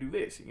 but now you do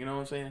this. You know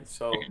what I'm saying?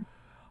 So,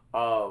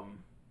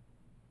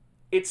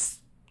 it's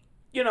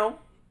you know,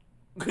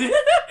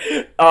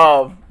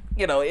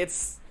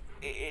 it's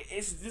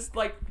just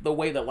like the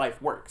way that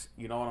life works.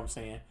 You know what I'm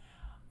saying?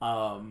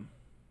 Um,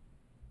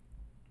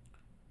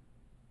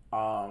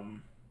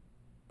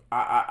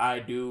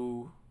 I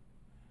do.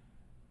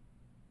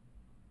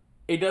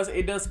 It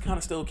does kind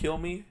of still kill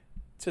me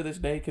to this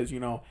day because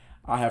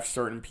I have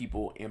certain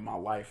people in my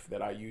life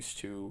that I used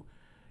to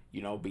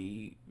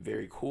be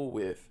very cool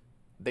with.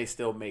 They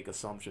still make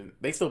assumptions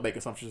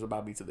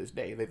about me to this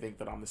day. They think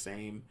that I'm the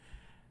same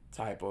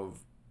type of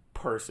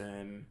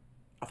person.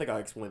 I think I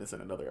explained this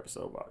in another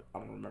episode, but I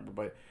don't remember.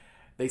 But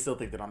they still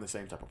think that I'm the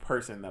same type of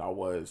person that I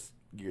was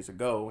years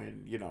ago,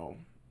 and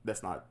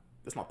that's not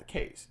the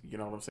case. You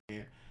know what I'm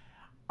saying?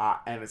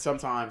 And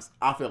sometimes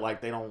I feel like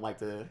they don't like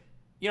to,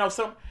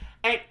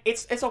 and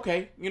it's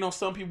okay.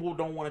 Some people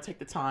don't want to take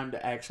the time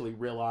to actually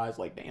realize,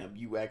 like, damn,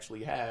 you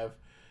actually have,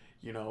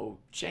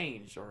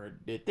 changed or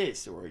did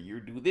this or you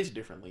do this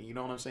differently. You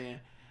know what I'm saying?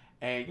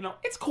 And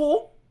it's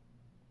cool.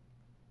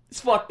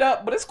 It's fucked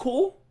up, but it's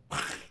cool.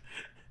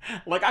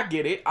 Like, I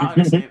get it. I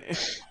understand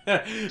it.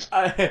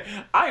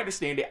 I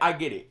understand it. I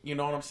get it. You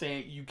know what I'm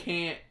saying? You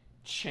can't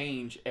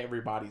change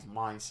everybody's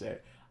mindset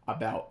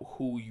about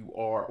who you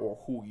are or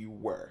who you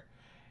were.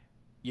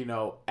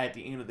 At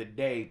the end of the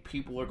day,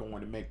 people are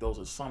going to make those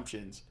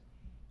assumptions.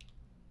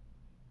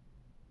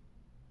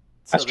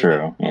 That's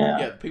true. Yeah.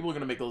 Yeah, people are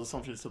going to make those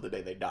assumptions till the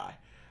day they die.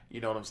 You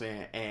know what I'm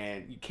saying?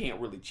 And you can't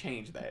really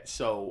change that.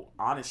 So,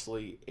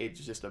 honestly, it's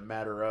just a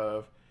matter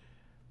of,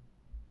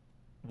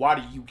 why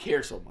do you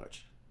care so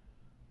much?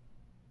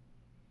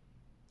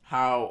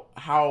 How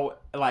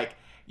like,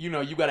 you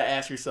got to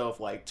ask yourself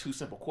like two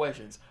simple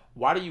questions.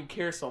 Why do you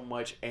care so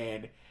much,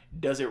 and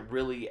does it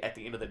really at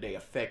the end of the day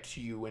affect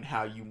you and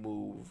how you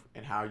move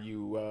and how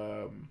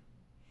you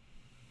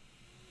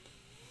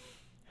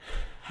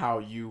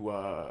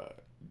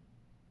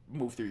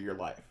move through your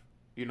life?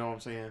 You know what I'm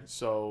saying?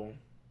 So,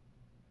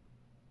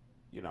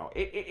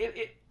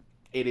 it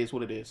is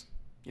what it is.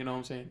 You know what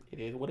I'm saying? It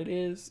is what it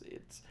is.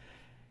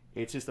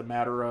 It's just a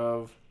matter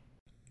of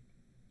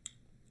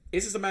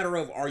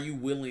are you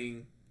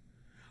willing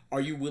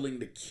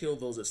to kill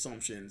those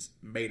assumptions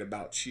made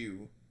about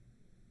you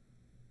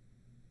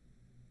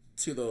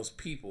to those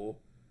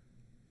people?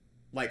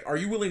 Like, are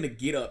you willing to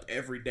get up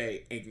every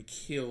day and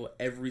kill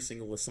every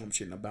single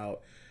assumption about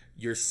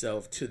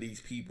yourself to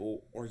these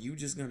people, or are you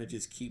just gonna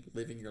just keep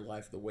living your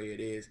life the way it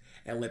is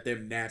and let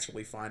them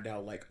naturally find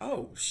out like,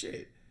 oh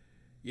shit,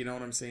 you know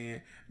what I'm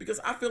saying? Because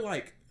I feel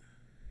like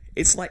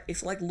it's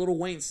like Lil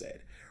Wayne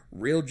said,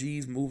 real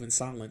G's move in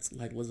silence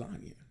like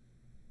lasagna.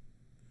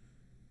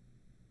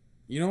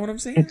 You know what I'm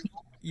saying?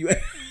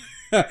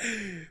 I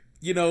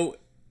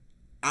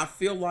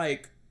feel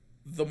like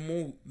the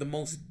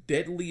most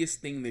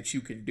deadliest thing that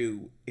you can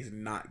do is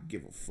not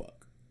give a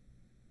fuck.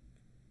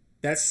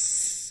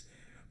 That's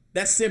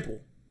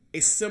simple.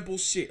 It's simple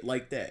shit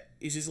like that.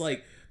 It's just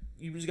like,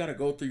 you just gotta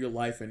go through your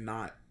life and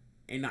not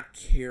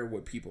care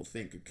what people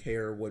think or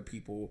care what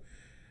people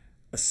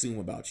assume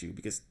about you,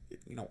 because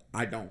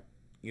I don't.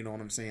 You know what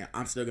I'm saying?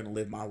 I'm still gonna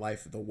live my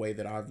life the way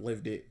that I've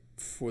lived it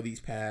for these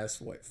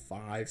past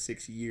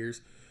 5-6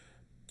 years.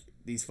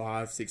 These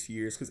 5-6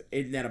 years, because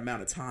in that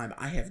amount of time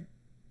I have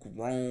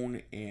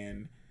grown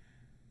and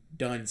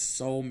done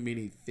so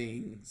many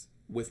things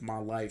with my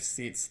life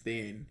since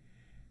then.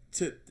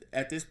 To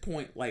at this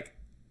point, like,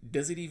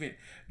 does it even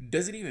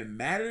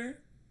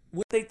matter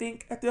what they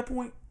think at that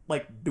point?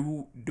 Like,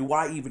 do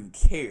I even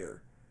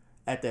care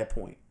at that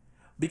point?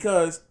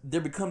 Because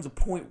there becomes a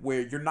point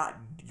where you're not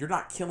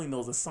killing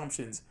those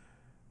assumptions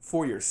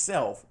for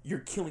yourself. You're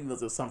killing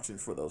those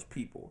assumptions for those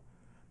people,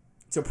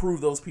 to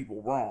prove those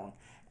people wrong.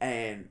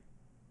 And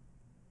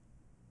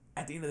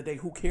at the end of the day,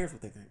 who cares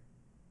what they think?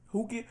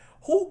 Who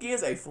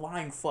gives a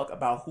flying fuck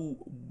about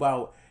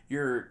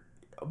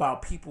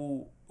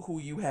people who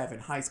you have in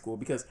high school?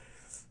 Because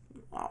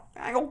I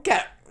ain't gonna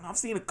cap, I've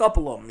seen a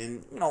couple of them,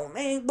 and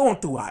they ain't going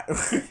too hot.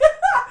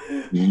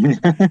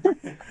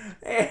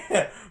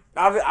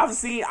 I've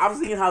seen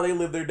how they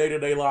live their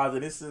day-to-day lives,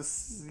 and it's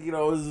just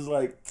it's just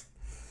like,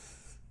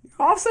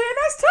 I'm saying,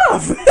 that's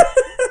tough.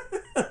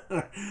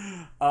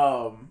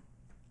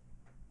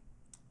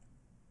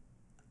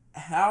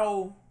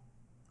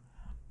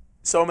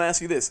 So I'm gonna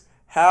ask you this: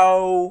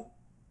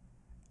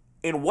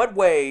 in what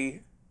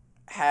way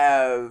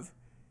have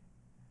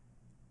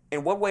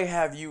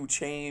you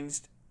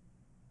changed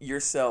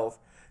yourself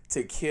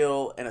to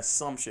kill an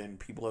assumption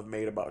people have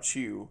made about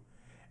you,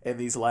 in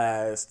these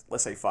last,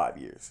 let's say, 5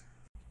 years?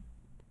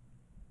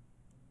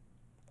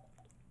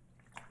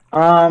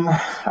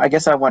 I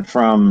guess I went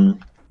from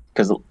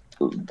because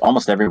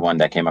almost everyone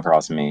that came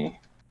across me,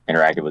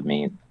 interacted with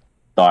me,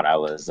 thought I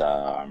was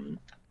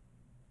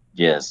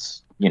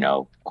just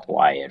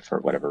quiet for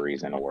whatever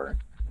reason, or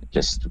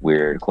just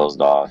weird,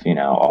 closed off,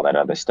 all that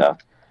other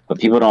stuff. But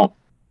people don't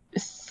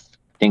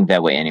think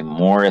that way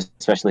anymore,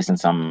 especially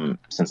since I'm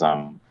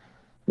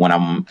when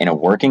I'm in a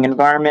working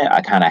environment,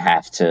 I kind of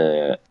have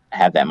to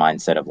have that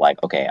mindset of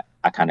like, okay,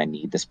 I kind of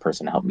need this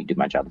person to help me do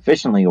my job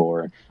efficiently,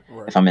 or if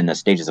Right. I'm in the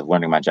stages of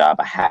learning my job,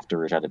 I have to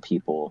reach other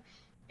people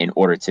in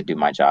order to do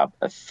my job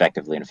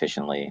effectively and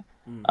efficiently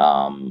Mm.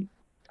 um,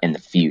 in the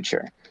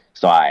future.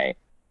 So I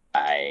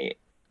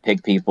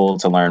pick people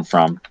to learn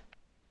from,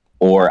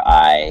 or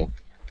I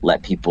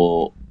let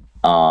people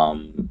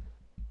um,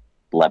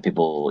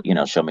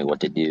 show me what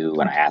to do,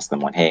 and I ask them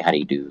like, hey, how do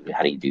you do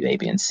A,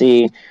 B, and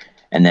C,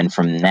 and then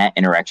from that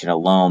interaction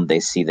alone, they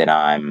see that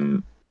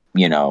I'm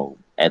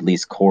at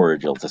least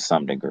cordial to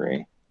some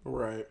degree.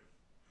 Right.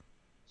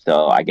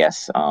 So I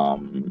guess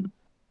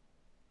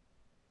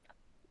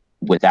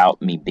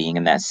without me being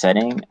in that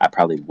setting, I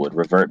probably would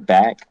revert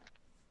back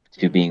to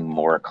Mm-hmm. being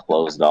more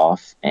closed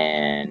off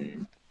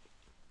and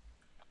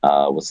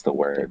what's the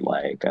word,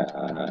 like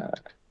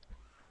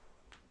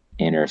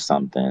inner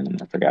something.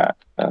 I forgot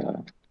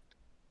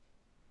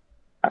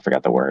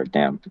the word.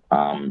 Damn.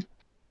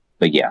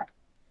 But yeah,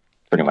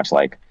 pretty much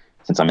like,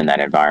 since I'm in that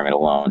environment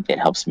alone, it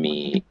helps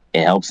me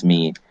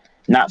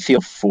not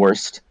feel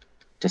forced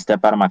to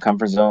step out of my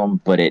comfort zone,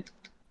 but it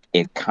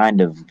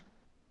kind of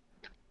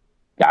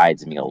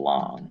guides me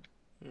along.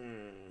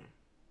 Mm.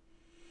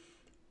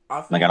 I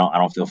Like I think, don't I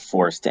don't feel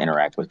forced to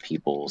interact with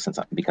people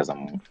because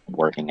I'm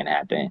working and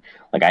have to,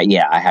 like,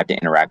 I have to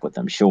interact with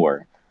them,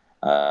 sure.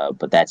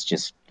 But that's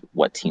just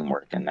what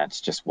teamwork, and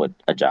that's just what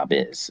a job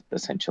is,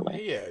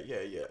 essentially. yeah,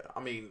 yeah, yeah. I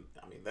mean,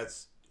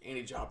 that's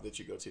any job that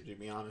you go to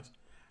be honest.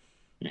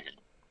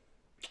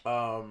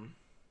 Um,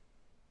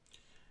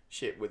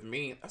 Shit, with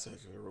me, that's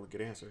actually a really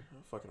good answer.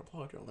 I fucking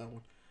applaud you on that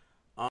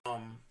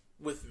one.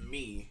 With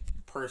me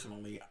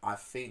personally, I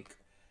think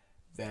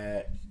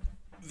that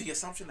the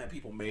assumption that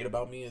people made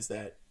about me is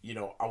that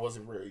I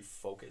wasn't really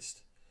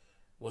focused,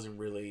 wasn't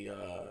really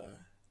I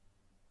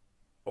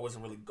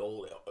wasn't really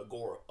goal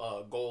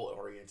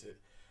oriented,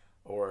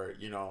 or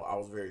I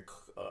was very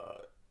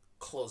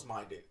close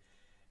minded,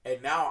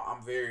 and now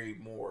I'm very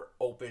more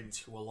open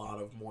to a lot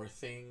of more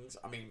things.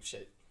 I mean,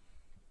 shit.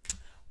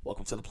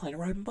 Welcome to the Plain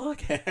Writing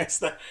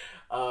Podcast.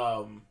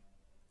 um,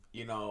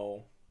 you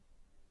know,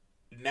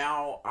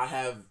 now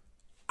I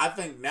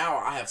think now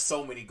I have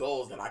so many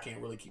goals that I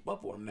can't really keep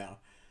up with them now.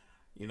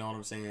 You know what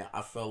I'm saying?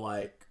 I feel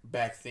like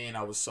back then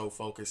I was so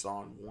focused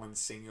on one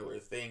singular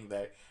thing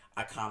that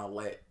I kind of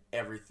let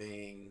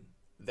everything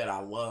that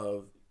I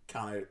love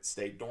kind of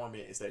stay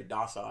dormant and stay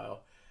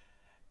docile.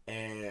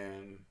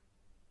 And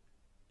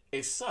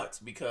it sucks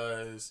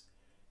because,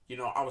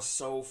 I was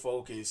so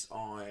focused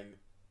on,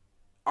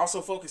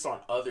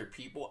 other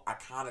people. I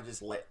kind of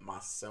just let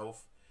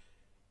myself,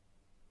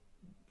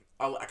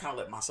 I kind of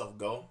let myself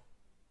go.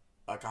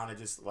 I kind of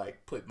just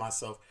like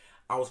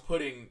I was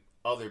putting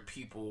other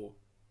people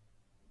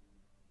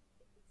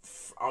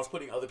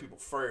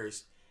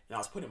first, and I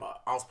was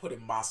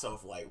putting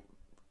myself like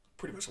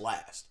pretty much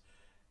last,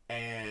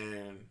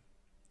 and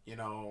you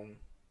know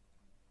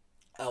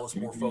I was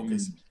more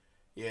focused.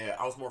 Yeah,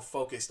 I was more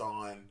focused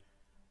on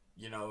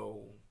you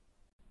know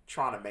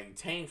trying to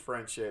maintain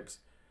friendships,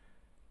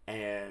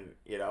 and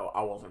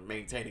I wasn't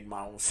maintaining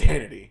my own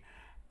sanity,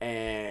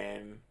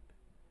 and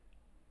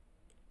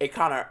it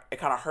kind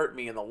of hurt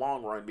me in the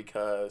long run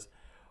because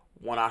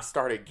when I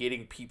started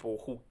getting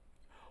people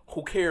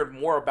who cared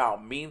more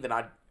about me than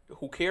I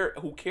who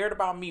cared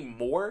about me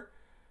more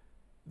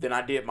than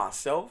I did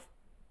myself,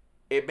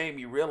 it made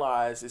me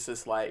realize it's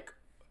just like,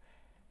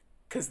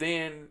 cuz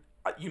then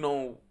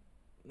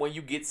when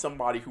you get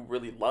somebody who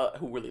really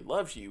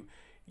loves you,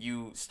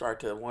 you start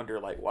to wonder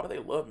like, why do they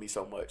love me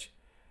so much?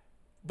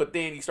 But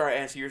then you start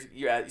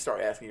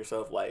asking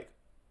yourself like,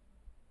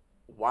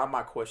 why am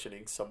I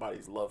questioning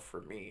somebody's love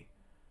for me?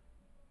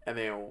 And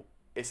then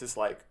it's just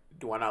like,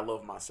 do I not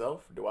love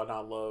myself? Do I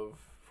not love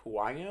who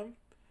I am?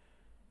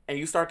 And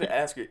you start to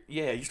ask it.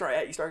 Yeah, you start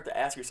to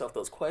ask yourself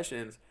those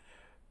questions,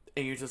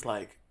 and you're just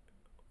like,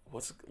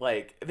 what's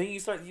like? Then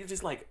you're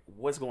just like,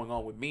 what's going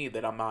on with me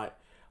that I'm not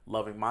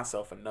loving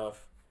myself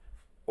enough,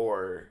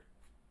 or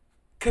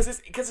because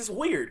it's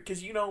weird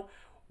because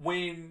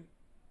when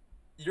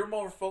you're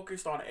more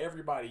focused on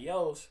everybody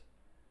else,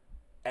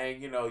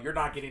 and you're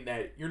not getting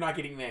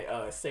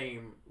that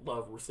same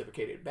love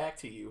reciprocated back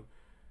to you,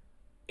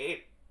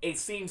 it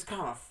seems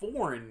kind of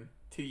foreign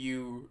to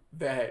you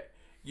that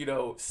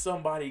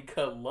somebody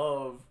could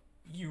love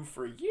you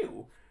for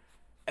you,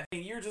 and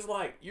then you're just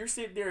like, you're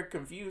sitting there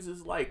confused.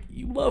 It's like,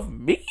 you love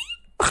me.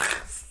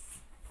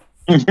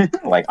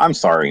 Like, I'm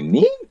sorry,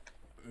 me?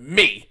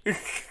 Me.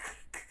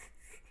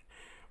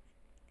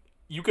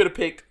 You could have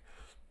picked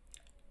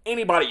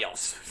anybody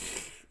else.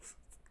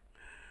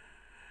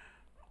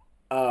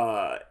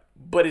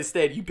 But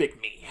instead you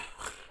picked me.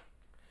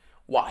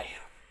 Why?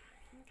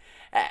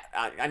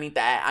 I need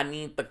that. I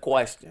need the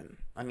question.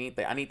 I need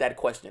that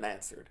question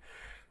answered.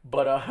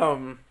 But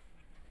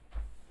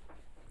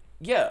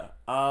yeah.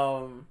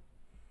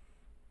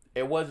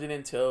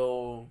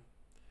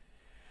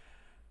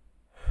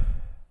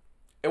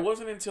 It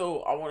wasn't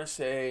until I want to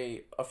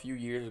say a few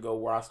years ago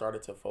where I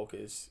started to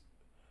focus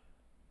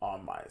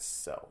on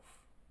myself.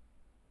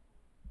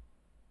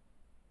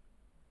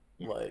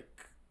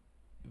 Like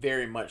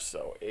very much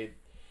so. It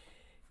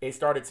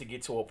started to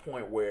get to a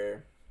point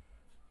where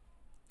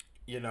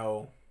you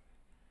know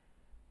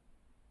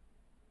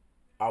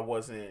I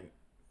wasn't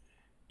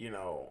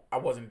I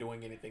wasn't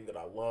doing anything that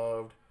I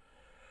loved.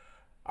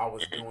 I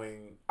was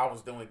doing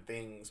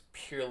things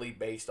purely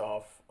based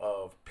off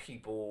of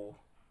people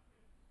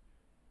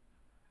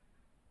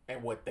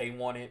and what they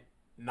wanted,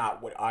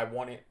 not what I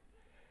wanted.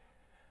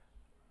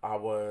 I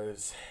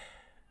was,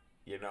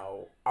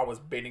 I was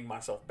bending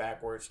myself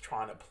backwards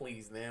trying to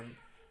please them,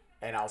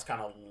 and I was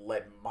kind of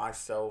letting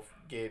myself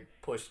get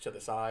pushed to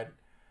the side,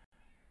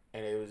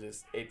 and it was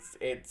just it's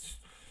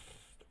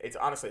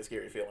honestly a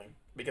scary feeling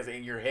because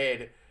in your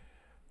head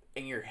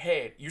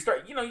you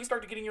start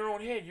to get in your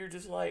own head. You're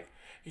just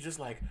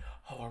like,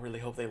 oh, I really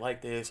hope they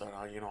like this, or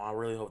I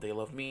really hope they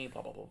love me,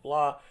 blah blah blah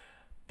blah.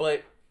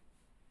 But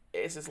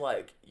it's just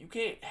like you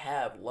can't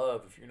have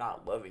love if you're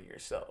not loving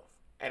yourself.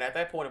 And at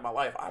that point in my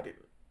life, I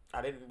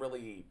didn't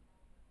really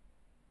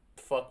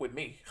fuck with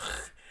me.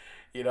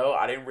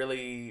 I didn't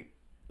really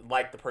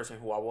like the person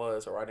who I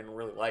was, or I didn't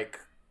really like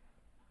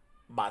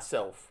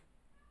myself,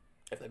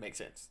 if that makes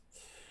sense.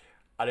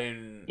 I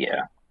didn't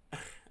Yeah.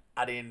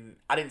 I didn't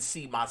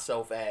see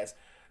myself as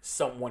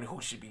someone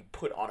who should be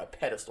put on a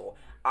pedestal.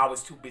 I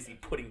was too busy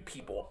putting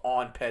people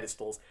on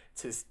pedestals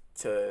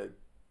to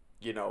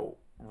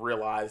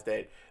realize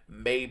that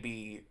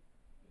maybe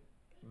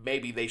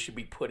they should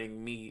be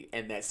putting me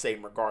in that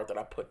same regard that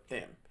I put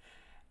them.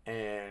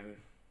 And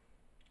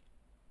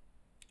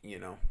you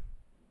know,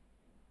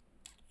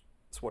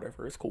 it's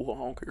whatever. It's cool. I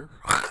don't care.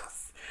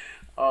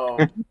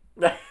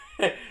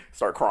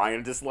 Start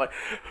crying, just like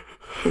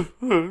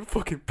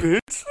fucking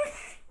bitch.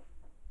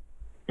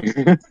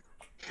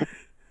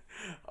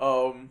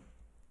 Um.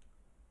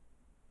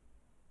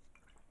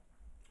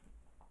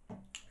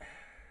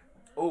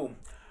 Oh,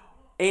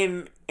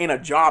 in a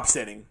job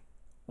setting,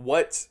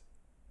 what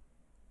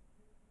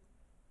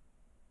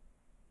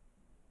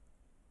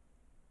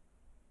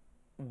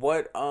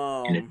what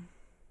how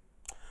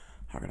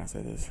can I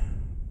say this?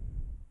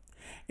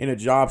 In a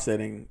job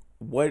setting,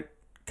 what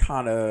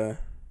kind of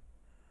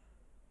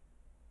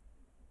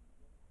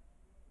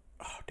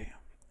oh damn,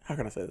 how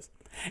can I say this?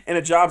 In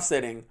a job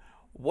setting,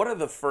 what are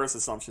the first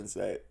assumptions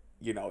that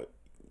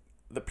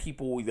the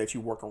people that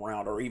you work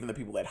around, or even the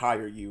people that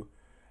hire you,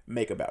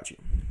 make about you?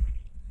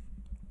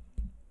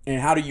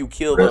 And how do you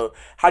kill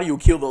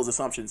those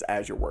assumptions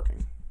as you're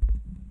working?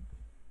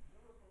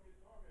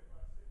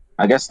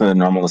 I guess the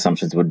normal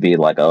assumptions would be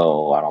like,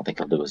 oh, I don't think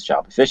he'll do his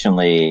job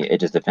efficiently. It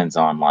just depends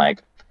on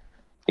like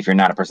if you're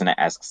not a person that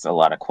asks a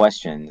lot of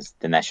questions,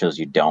 then that shows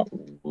you're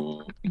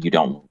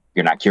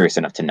not curious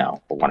enough to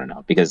know or want to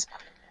know. Because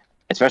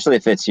especially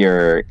if it's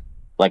your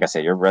like I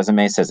said, your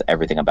resume says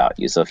everything about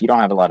you. So if you don't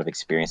have a lot of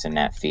experience in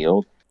that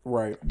field,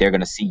 Right. they're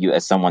going to see you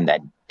as someone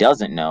that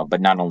doesn't know,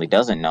 but not only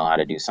doesn't know how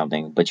to do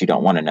something, but you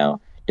don't want to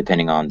know,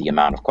 depending on the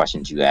amount of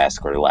questions you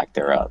ask or lack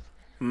thereof.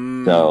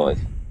 So Mm,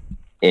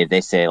 if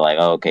they say like,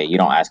 oh, okay, you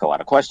don't ask a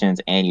lot of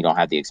questions and you don't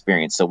have the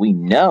experience, so we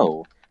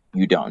know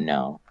you don't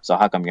know. So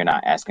how come you're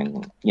not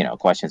asking,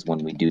 questions when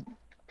we do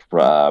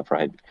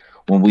prohibit,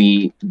 when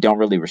we don't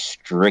really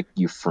restrict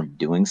you from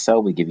doing so?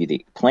 We give you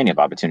the plenty of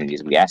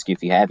opportunities. We ask you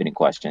if you have any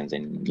questions,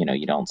 and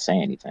you don't say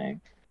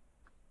anything.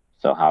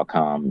 So how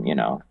come,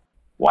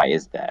 why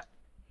is that?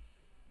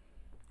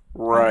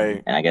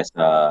 right. And I guess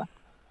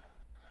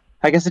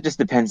it just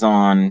depends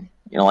on,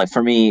 like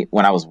for me,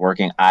 when I was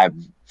working, I've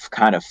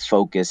kind of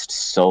focused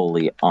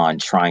solely on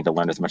trying to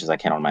learn as much as I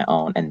can on my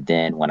own. And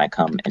then when I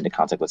come into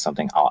contact with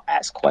something, I'll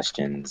ask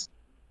questions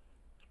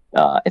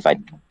if I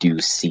do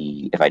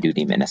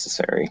deem it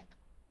necessary.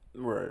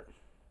 Right.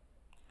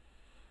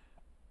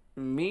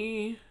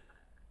 Me,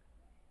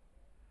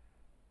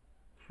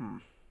 hmm,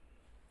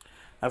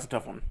 that's a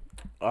tough one.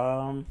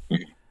 Um,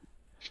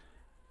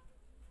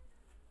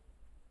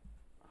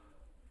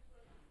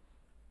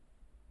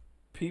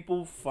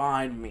 People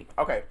find me.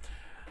 Okay.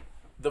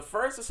 The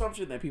first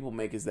assumption that people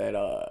make is that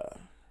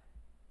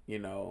you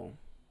know,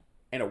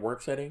 in a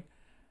work setting,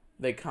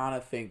 they kind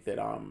of think that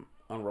I'm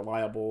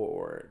unreliable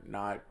or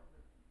not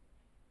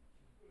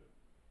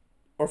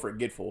or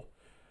forgetful.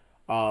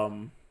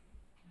 Um,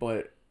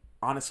 but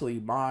honestly,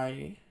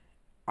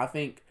 I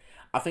think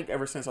I think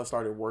ever since I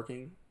started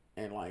working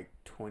in like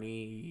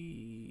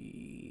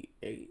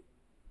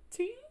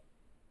 2018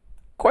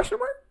 question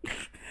mark.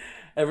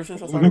 ever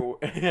since I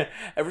started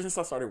ever since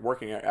I started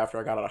working after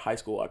I got out of high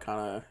school, I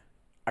kind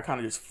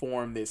of just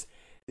formed this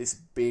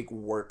big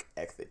work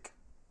ethic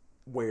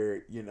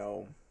where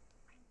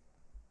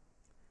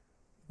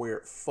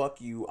where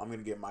fuck you, I'm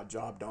gonna get my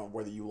job done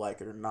whether you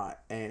like it or not,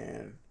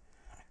 and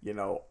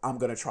I'm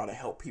gonna try to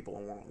help people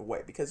along the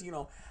way because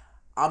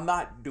I'm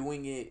not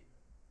doing it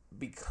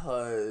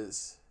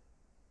because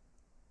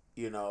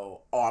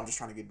oh, I'm just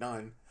trying to get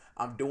done.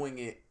 I'm doing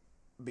it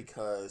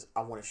because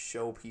I want to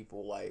show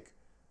people like,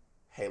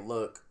 hey,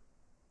 look,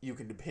 you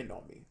can depend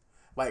on me.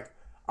 Like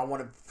I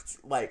want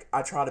to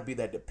I try to be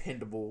that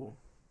dependable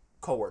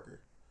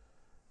coworker.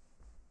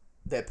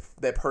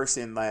 That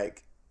person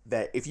like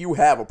that if you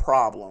have a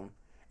problem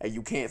and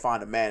you can't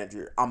find a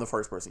manager, I'm the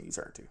first person you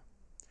turn to.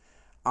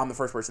 I'm the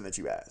first person that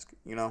you ask.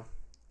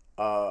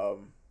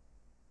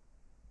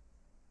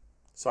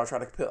 So I try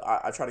to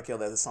kill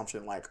that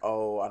assumption like,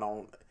 oh, I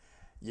don't,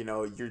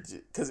 you're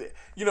because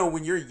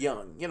when you're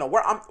young,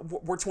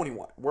 we're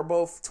 21. We're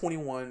both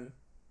 21,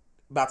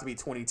 about to be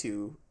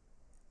 22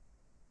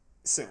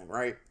 soon,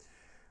 right?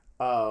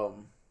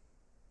 Um,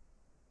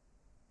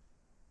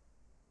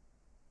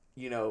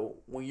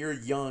 when you're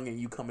young and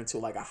you come into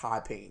like a high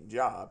paying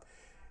job,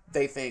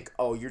 they think,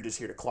 oh, you're just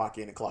here to clock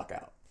in and clock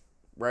out,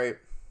 right?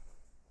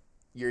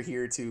 You're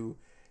here to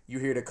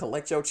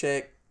collect your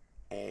check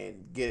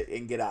and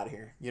get out of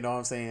here. You know what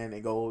I'm saying?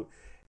 And go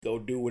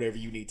do whatever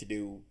you need to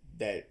do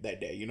that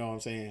day. You know what I'm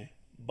saying?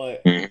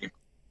 But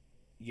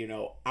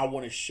I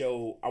want to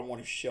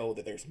show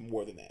that there's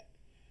more than that.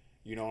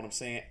 You know what I'm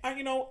saying?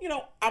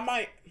 I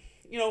might,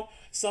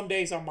 some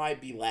days I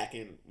might be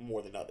lacking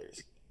more than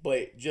others.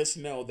 But just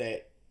know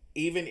that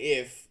even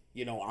if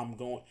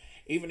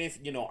even if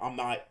I'm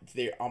not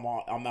there, I'm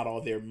not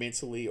all there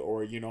mentally,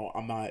 or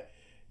I'm not,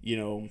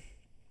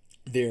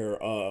 there.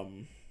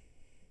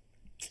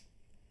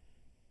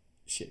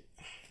 Shit.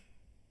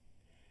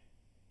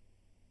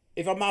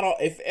 If I'm not all,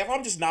 if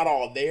I'm just not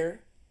all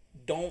there,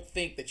 don't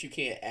think that you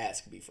can't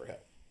ask me for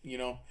help.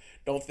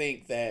 Don't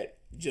think that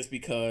just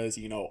because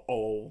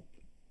oh,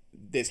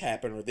 this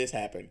happened or this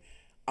happened,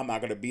 I'm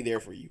not gonna be there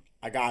for you.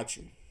 I got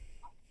you.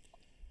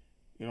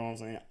 You know what I'm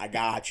saying? I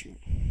got you.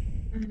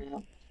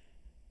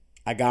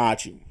 I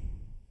got you.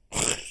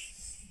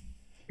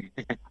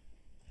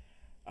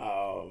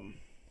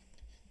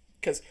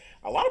 Because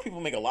a lot of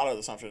people make a lot of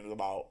assumptions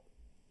about.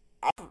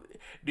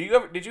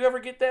 Did you ever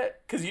get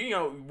that? Because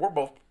we're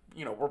both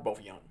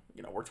young.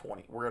 We're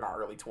 20. We're in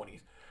our early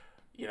 20s.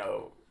 You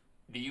know,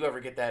 do you ever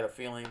get that a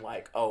feeling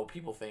like, oh,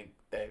 people think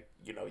that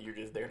you're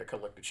just there to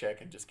collect a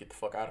check and just get the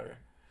fuck out of there?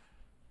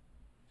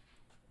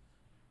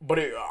 But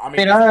if you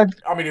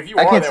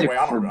I are can't that say way,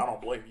 I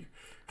don't blame you.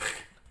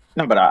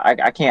 no, but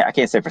I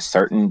can't say for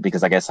certain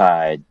because I guess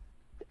I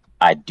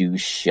do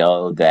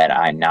show that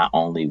I not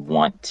only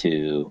want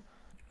to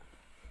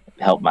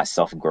help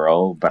myself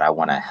grow, but I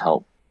want to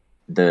help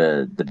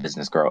the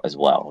business grow as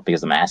well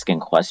because I'm asking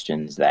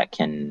questions that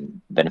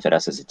can benefit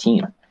us as a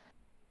team.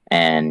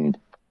 And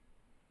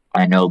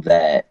I know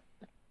that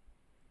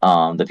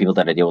the people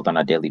that I deal with on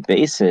a daily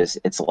basis,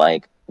 it's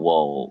like,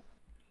 well,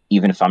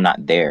 even if I'm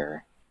not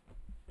there,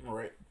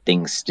 Right.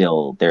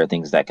 there are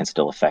things that can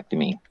still affect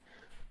me.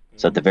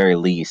 So at the Mm-hmm. very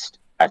least,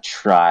 I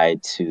try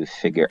to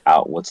figure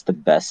out what's the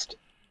best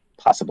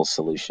possible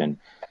solution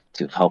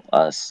to help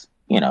us,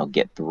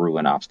 get through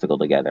an obstacle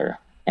together,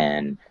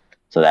 and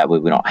so that way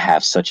we don't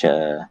have such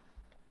a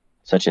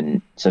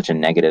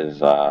negative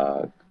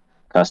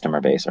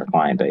customer base or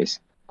client base.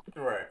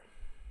 Right.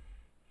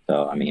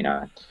 So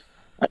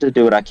I just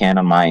do what I can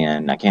on my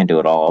end. I can't do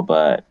it all,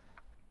 but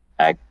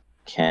I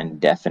can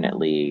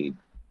definitely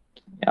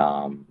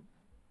um,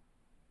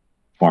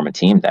 form a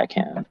team that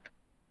can.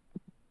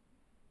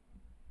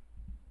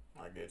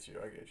 I get you.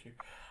 I get you.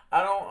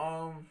 I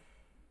don't.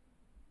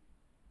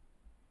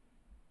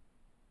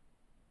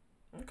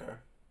 Okay.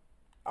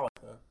 I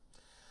like that.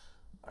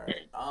 All right.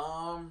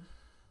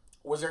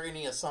 Was there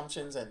any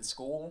assumptions in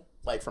school,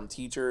 like from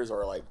teachers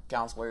or like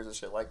counselors or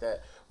shit like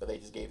that, but they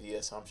just gave you the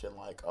assumption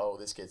like, oh,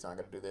 this kid's not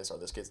gonna do this or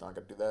this kid's not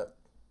gonna do that?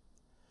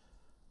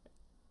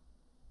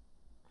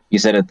 You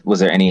said it. Was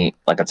there any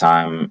like a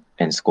time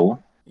in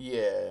school?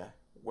 Yeah.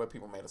 What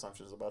people made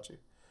assumptions about you,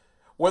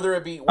 whether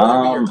it be your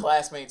Um,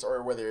 classmates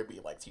or whether it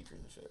be like teachers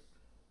and shit.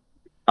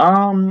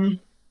 um,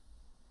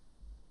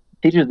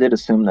 Teachers did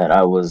assume that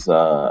I was,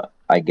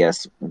 I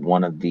guess,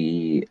 one of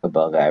the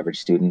above average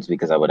students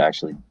because I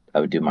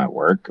would do my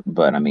work.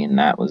 But I mean,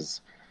 that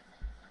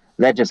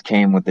just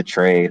came with the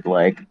trade.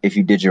 Like, if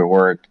you did your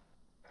work,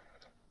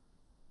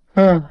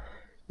 huh,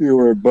 you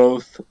were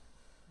both,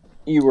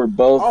 you were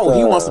both, Oh,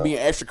 he wants to be in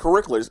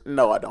extracurriculars.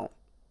 No, I don't.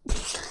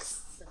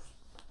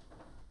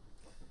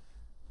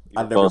 you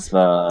I were never, both,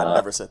 I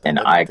never said that. an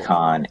That never came out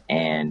my icon mouth.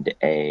 and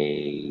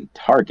a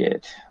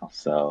target.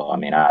 So,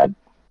 I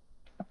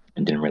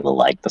didn't really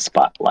like the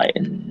spotlight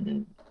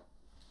in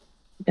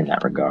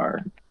that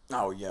regard.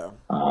 Oh yeah.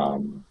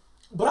 Um,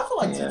 But I feel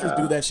like teachers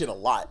do yeah. that shit a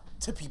lot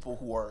to people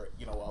who are,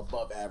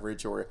 above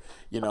average or,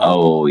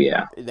 Oh,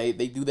 yeah. they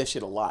do that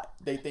shit a lot.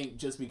 They think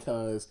just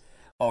because,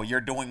 oh,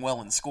 you're doing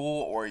well in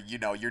school or,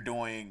 you're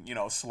doing,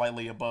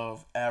 slightly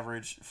above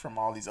average from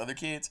all these other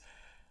kids.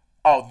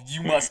 Oh,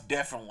 you must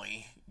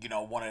definitely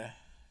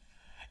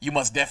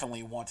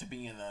want to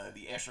be in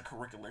the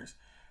extracurriculars.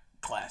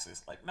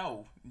 classes. Like,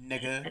 no,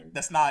 nigga,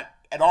 that's not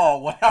at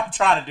all what I'm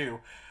trying to do.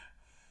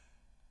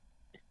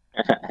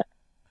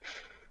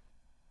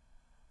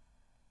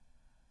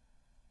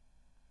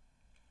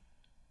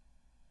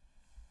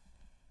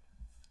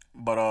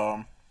 But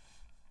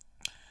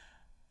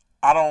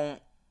I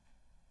don't.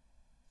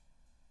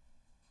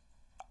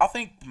 I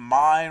think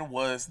mine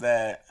was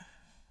that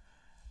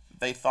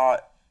they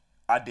thought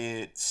I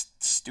did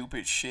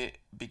stupid shit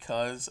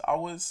because I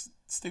was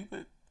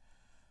stupid.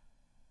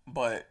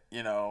 But,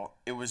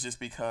 it was just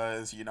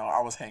because,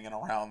 I was hanging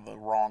around the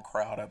wrong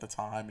crowd at the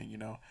time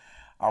and,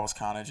 I was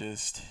kind of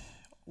just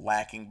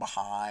lacking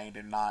behind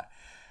and not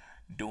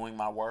doing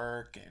my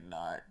work and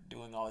not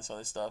doing all this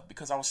other stuff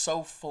because I was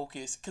so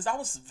focused because I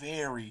was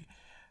very,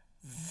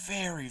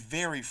 very,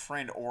 very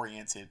friend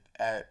oriented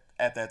at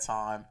that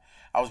time.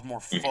 I was more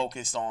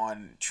focused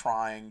on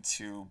trying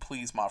to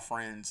please my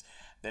friends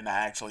than to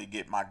actually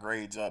get my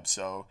grades up.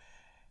 So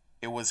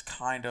it was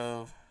kind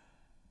of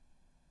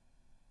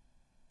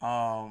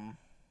um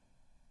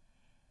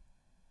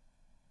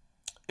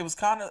it was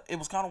kind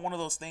of one of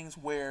those things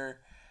where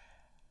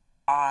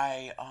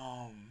I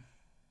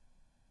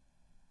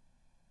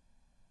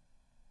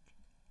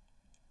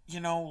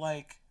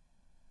like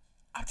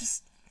I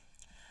just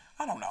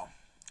I don't know.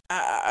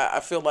 I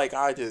feel like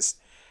I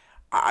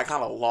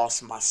kind of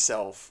lost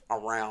myself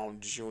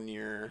around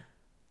junior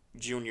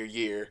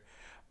year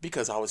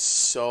because I was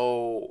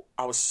so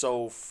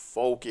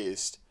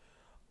focused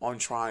on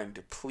trying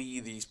to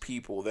please these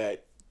people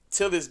that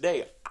to this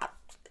day I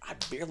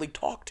barely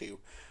talk to,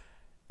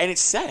 and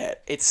it's sad.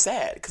 It's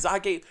sad because I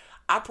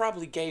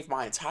probably gave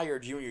my entire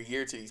junior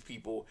year to these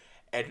people,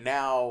 and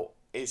now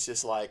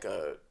it's like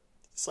a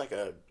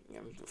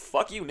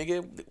fuck you,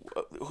 nigga.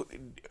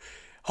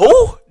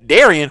 Who?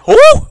 Darian? Who?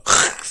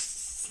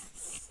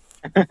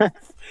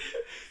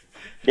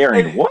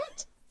 Darren,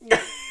 what?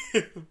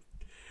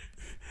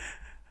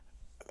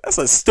 That's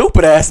a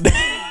stupid ass name.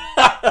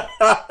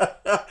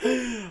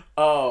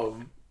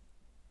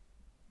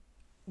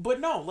 But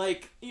no,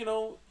 like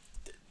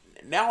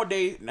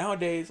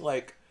nowadays,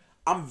 like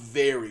I'm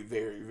very,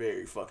 very,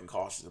 very fucking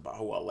cautious about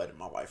who I let in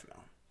my life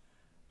now.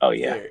 Oh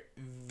yeah. Very,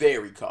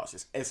 very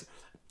cautious.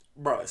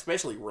 Bro,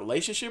 especially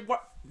relationship.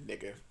 What,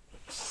 nigga?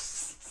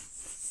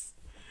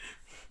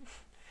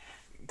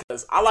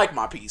 Because I like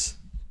my peace.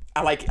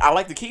 I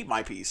like to keep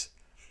my peace,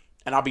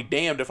 and I'll be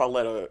damned if I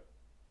let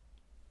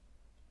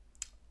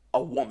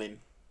a woman.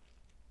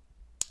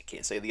 I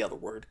can't say the other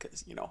word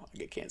because I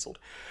get canceled.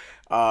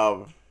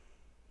 Um,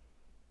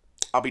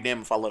 I'll be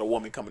damned if I let a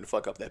woman come and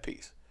fuck up that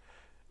peace,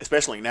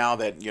 especially now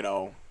that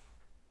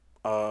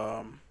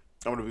I'm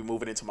gonna be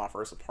moving into my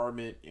first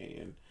apartment,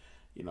 and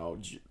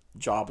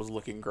job was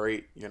looking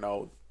great.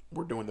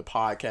 We're doing the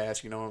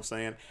podcast. You know what I'm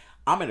saying?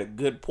 I'm at a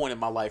good point in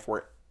my life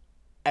where,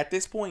 at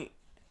this point,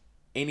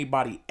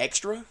 anybody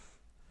extra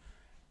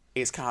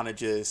is kind of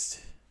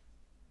just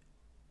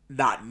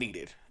not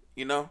needed.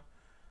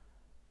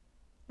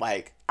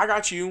 Like I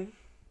got you,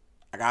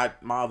 I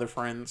got my other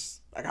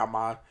friends, I got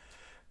my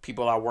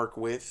people I work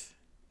with,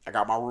 I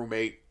got my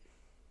roommate,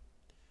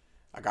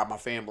 I got my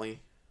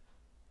family.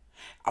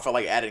 I feel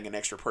like adding an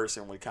extra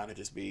person would kind of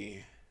just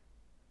be,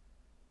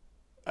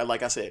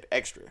 like I said,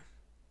 extra.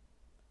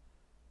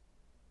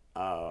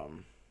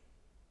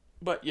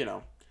 But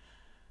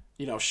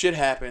shit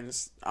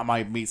happens. I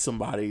might meet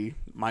somebody,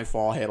 might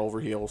fall head over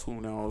heels.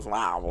 Who knows?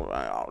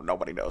 Wow,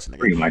 nobody knows.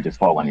 Or you might just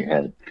fall on your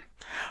head.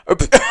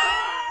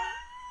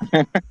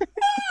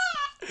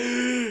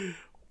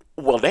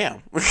 Well,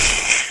 damn.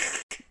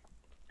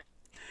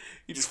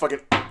 You just fucking.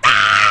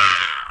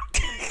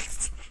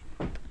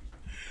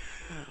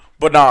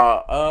 But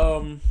nah.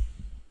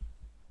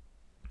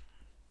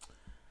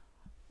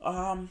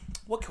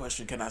 What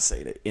question can I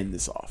say to end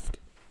this off?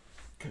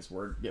 Because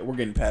we're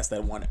getting past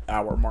that 1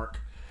 hour mark.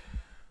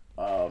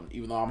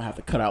 Even though I'm gonna have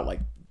to cut out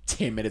like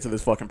 10 minutes of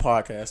this fucking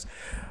podcast.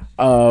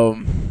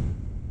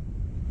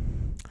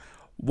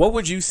 What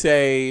would you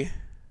say?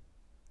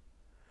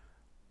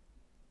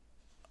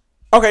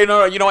 Okay,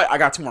 no, you know what? I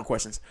got 2 more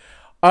questions.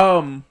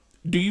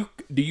 Do you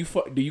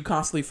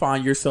constantly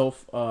find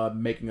yourself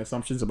making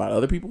assumptions about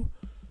other people?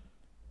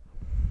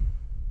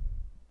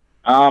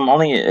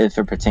 Only if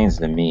it pertains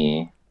to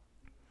me.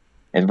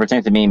 If it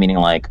pertains to me, meaning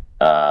like,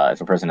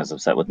 if a person is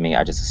upset with me,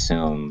 I just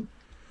assume,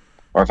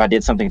 or if I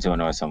did something to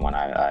annoy someone,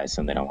 I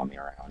assume they don't want me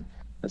around.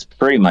 That's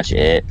pretty much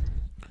it.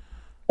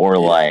 Or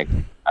like,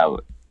 I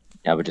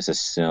would just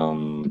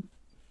assume,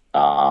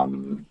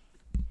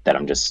 that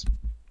I'm just,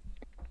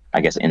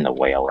 I guess, in the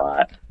way a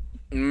lot.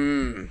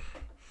 You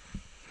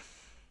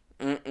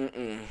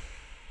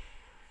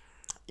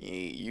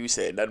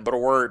said nothing but a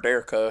word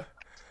there, cuh.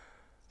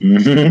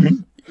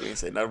 Mhm. You ain't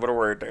said nothing but a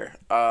word there.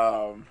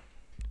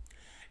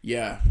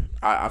 Yeah,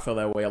 I feel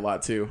that way a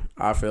lot too.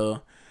 I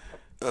feel.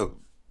 Oh,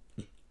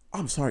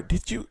 I'm sorry.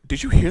 Did you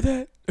hear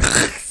that?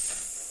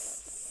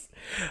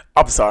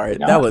 I'm sorry.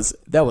 No. That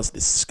was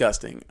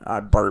disgusting. I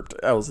burped.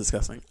 That was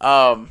disgusting.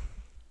 I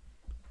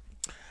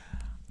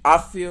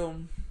feel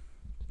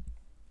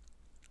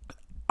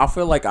I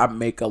feel like I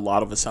make a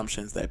lot of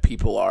assumptions that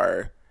people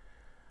are,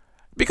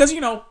 because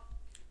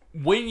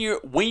when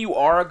you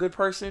are a good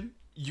person,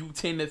 you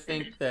tend to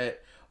think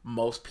that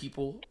most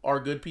people are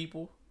good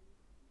people,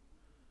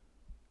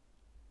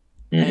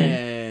 Hmm.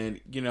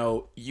 and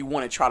you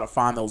want to try to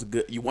find those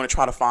good. You want to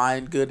try to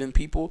find good in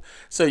people.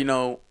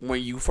 So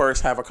when you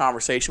first have a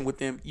conversation with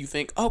them, you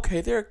think,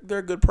 okay, they're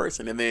a good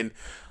person, and then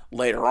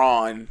later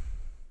on,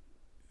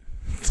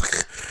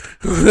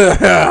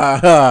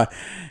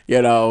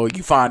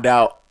 you find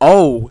out,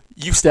 oh,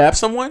 you stabbed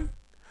someone,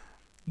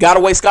 got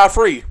away scot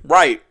free.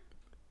 Right,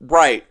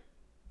 right,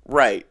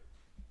 right,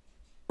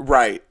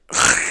 right.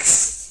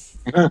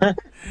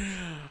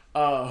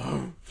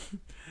 um,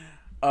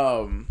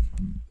 um.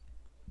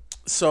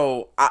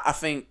 So I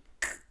think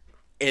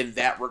in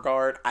that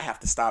regard, I have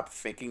to stop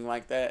thinking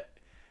like that.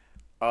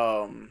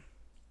 Um,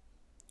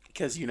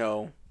 because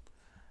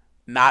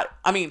not.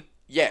 I mean,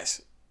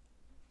 yes,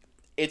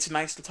 it's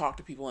nice to talk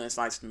to people and it's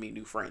nice to meet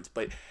new friends,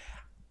 but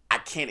I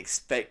can't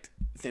expect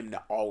them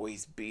to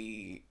always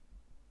be,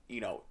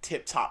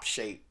 tip top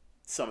shape.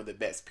 Some of the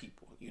best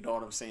people. You know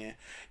what I'm saying?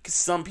 Because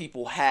some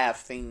people have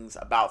things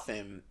about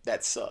them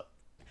that suck.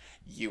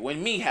 You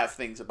and me have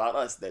things about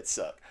us that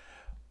suck,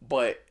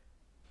 but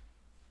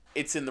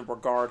it's in the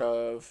regard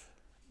of,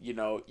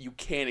 you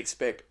can't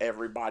expect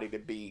everybody to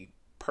be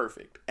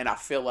perfect. And I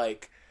feel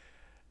like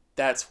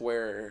that's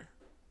where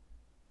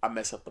I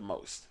mess up the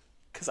most.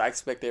 Because I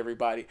expect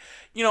everybody,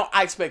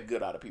 I expect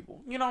good out of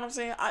people. You know what I'm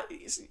saying?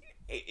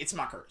 It's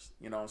my curse.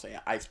 You know what I'm saying?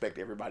 I expect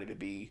everybody to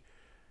be,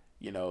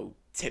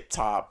 tip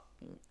top,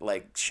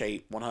 like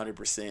shape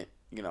 100%,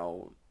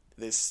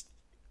 this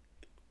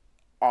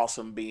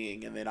awesome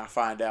being. And then I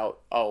find out,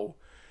 oh,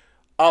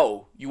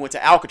 you went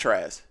to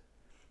Alcatraz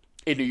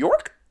in New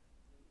York,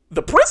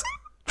 the prison.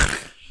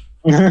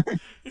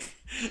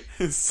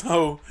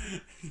 So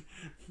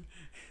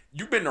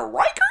you've been to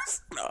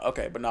Rikers? No,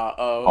 okay, but not.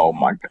 Oh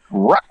my God,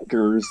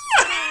 Rutgers.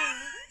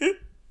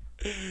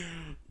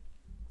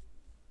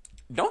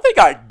 Don't they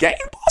got gang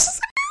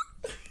bosses?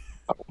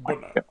 Oh my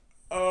But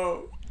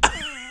no.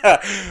 God.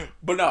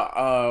 But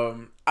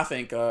no. I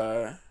think.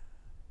 I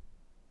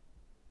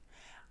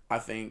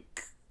think.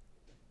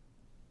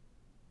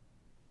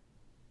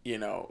 You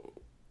know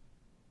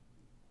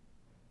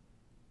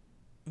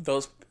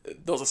those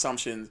those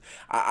assumptions.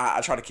 I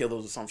try to kill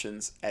those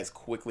assumptions as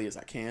quickly as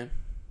I can,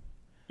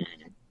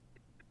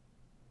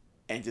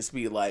 and just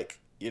be like,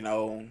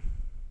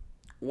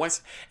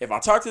 once if I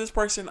talk to this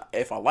person,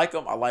 if I like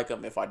them, I like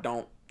them. If I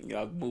don't,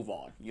 move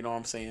on. You know what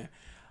I'm saying?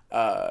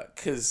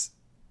 Because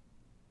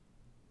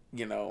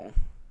you know,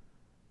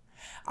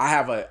 I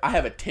have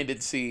a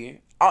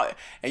tendency,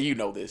 and you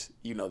know this.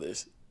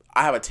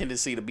 I have a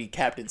tendency to be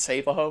Captain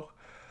Save a Ho,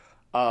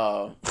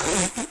 uh,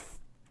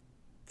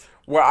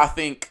 where I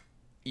think,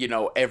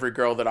 every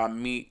girl that I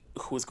meet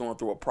who's going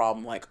through a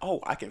problem, like, oh,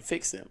 I can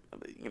fix them.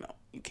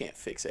 You can't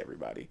fix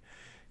everybody.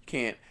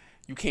 You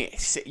can't.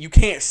 You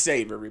can't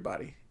save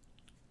everybody.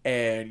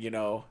 And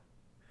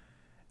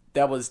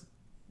that was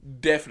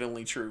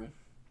definitely true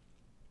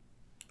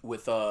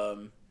with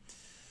a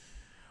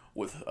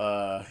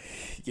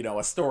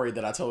story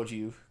that I told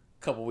you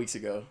a couple weeks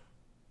ago.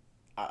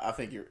 I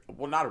think you're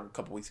well, not a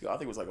couple weeks ago. I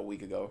think it was like a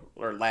week ago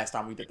or last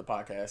time we did the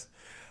podcast.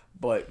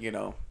 But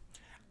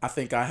I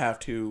think I have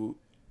to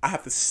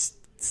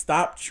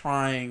stop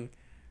trying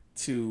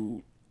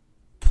to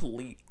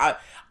please. I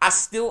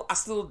still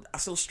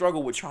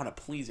struggle with trying to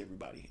please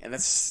everybody, and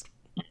that's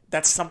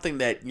something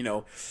that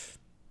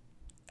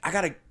I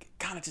gotta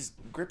kind of just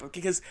grip it,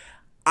 because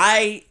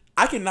I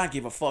cannot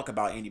give a fuck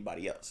about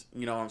anybody else.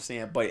 You know what I'm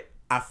saying? But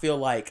I feel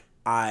like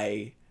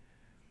I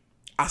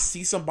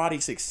see somebody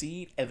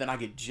succeed and then I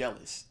get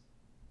jealous.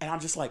 And I'm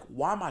just like,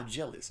 why am I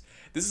jealous?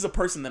 This is a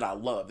person that I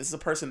love. This is a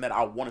person that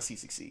I want to see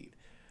succeed.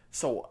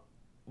 So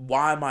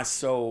why am I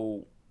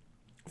so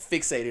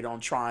fixated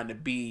on trying to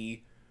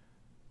be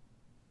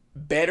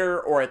better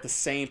or at the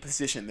same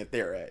position that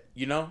they're at,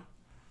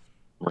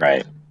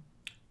 Right.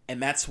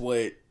 And that's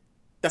what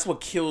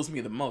kills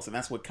me the most, and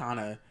that's what kind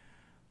of,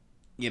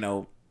 you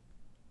know,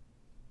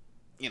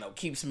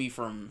 keeps me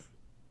from,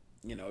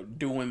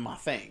 doing my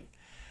thing.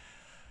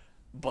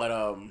 But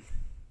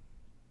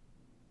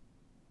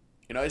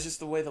it's just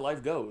the way the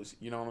life goes.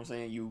 You know what I'm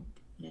saying? You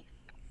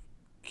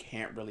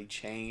can't really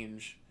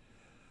change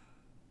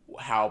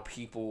how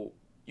people.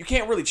 You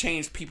can't really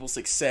change people's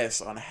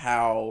success on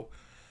how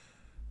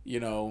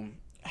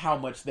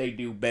much they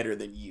do better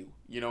than you.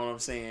 You know what I'm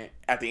saying?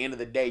 At the end of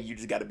the day, you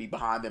just got to be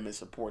behind them and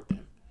support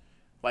them.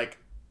 Like,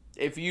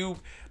 if you,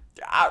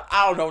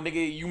 I don't know,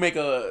 nigga, you make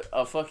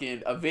a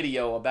fucking a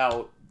video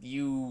about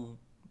you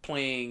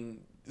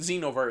playing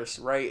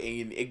Xenoverse, right?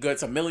 And it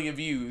gets 1 million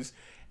views,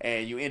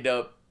 and you end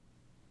up,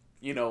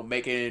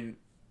 making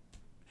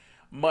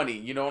money.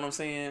 You know what I'm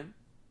saying?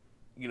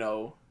 You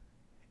know,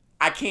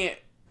 I can't,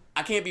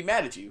 I can't be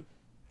mad at you.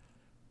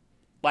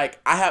 Like,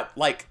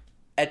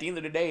 at the end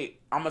of the day,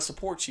 I'm gonna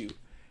support you.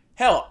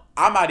 Hell,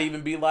 I might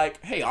even be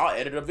like, hey, I'll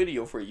edit a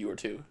video for you or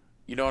two.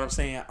 You know what I'm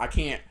saying?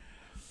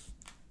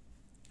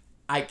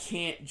 I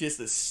can't just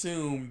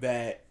assume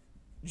that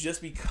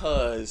just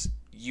because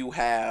you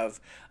have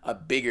a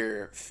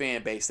bigger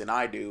fan base than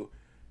I do,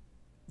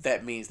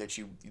 that means that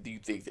you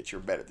think that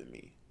you're better than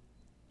me.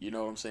 You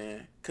know what I'm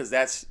saying? Because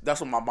that's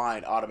what my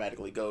mind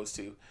automatically goes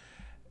to.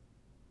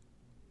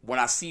 When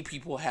I see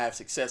people have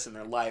success in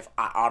their life,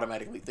 I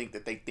automatically think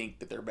that they think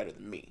that they're better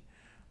than me,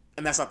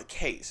 and that's not the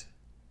case.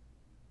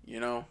 You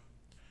know,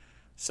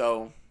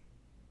 so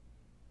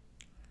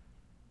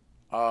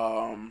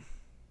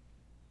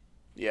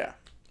yeah,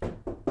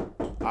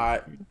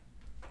 I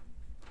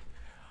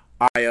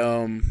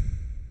I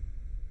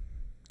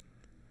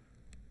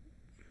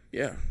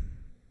yeah,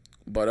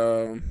 but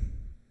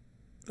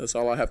that's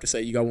all I have to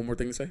say. You got one more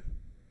thing to say?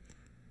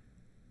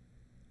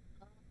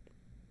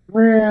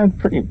 Yeah,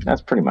 pretty.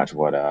 That's pretty much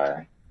what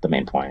the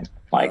main point,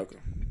 like Okay,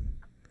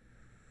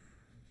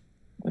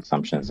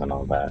 assumptions and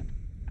all that.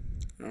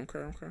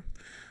 okay.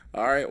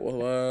 All right.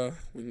 Well,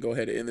 we can go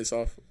ahead and end this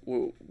off.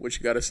 What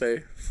you got to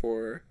say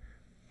for?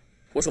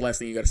 What's the last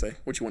thing you got to say?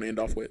 What you want to end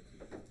off with?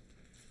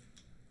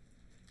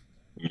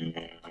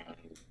 Mm,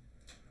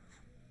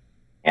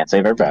 Can't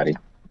save everybody.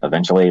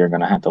 Eventually, you're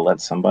gonna have to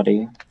let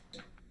somebody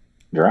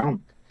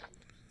drown.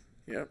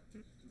 Yep.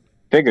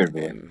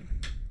 Figuratively, And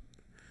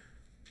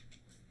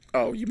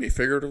oh, you mean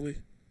figuratively?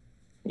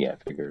 yeah,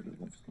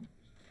 figuratively.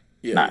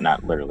 Yeah, Not yeah.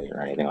 not literally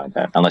or anything like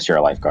that. Unless you're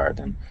a lifeguard,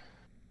 then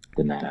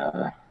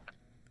that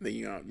Then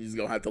you just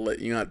gonna have to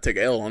you gonna have to take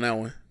an L on that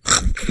one.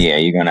 yeah,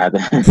 you're gonna have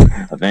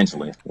to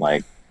eventually.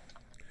 Like,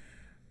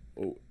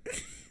 Oh,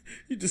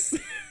 you just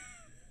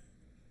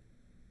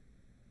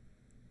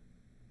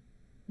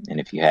and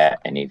if you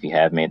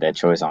have made that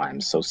choice,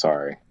 I'm so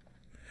sorry.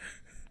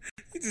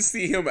 you just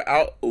see him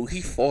out. Oh,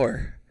 he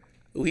far.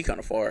 Oh, he kind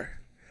of far.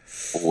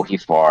 Oh,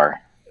 he's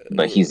far,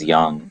 but he's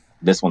young.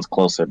 This one's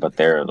closer, but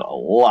they're a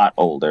lot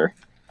older.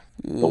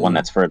 The one Ooh.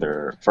 that's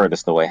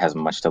furthest away has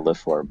much to live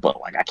for.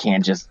 But like, I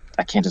can't just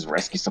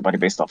rescue somebody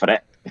based off of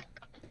that.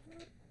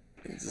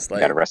 It's just You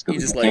gotta like rescue who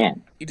you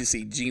can. you just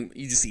see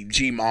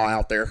G Ma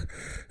out there.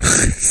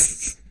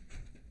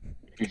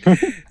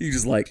 You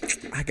just like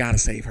I gotta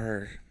save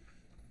her.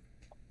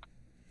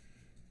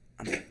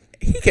 I mean,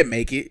 he can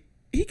make it.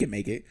 He can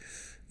make it.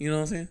 You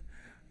know what I'm saying?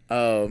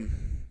 Um,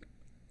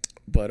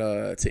 but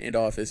to end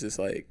off, it's just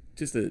like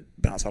just to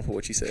bounce off of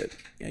what you said.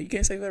 Yeah, you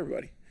can't save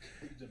everybody,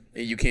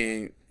 and you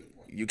can't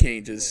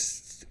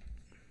just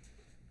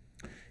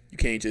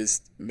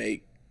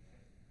make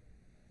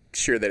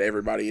sure that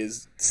everybody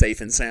is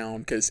safe and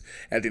sound because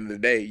at the end of the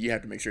day, you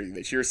have to make sure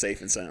that you're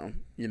safe and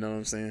sound. You know what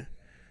I'm saying?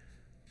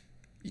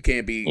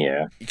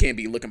 Yeah, You can't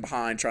be looking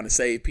behind trying to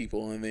save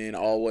people and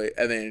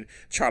then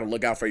try to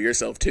look out for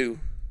yourself too,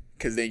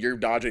 because then you're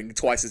dodging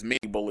twice as many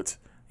bullets.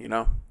 You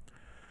know.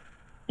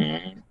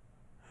 Mhm.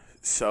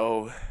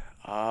 So,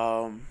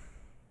 um,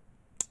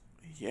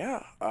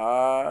 yeah,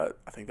 I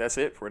think that's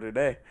it for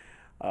today.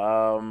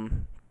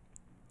 Um,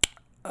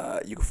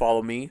 you can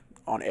follow me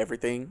on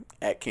everything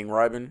at King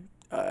Ryben,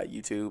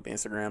 YouTube,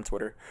 Instagram,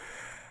 Twitter,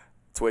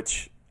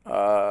 Twitch. You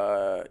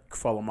can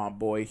follow my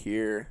boy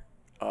here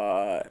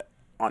on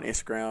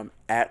Instagram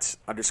at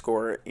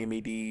underscore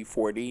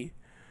MED4D.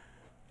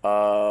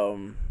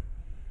 Um,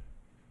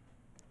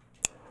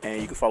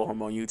 and you can follow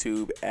him on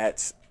YouTube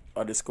at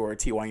underscore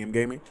TYM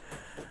Gaming.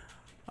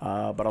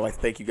 But I'd like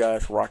to thank you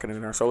guys for rocking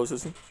in our solar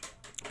system.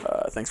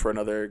 Thanks for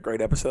another great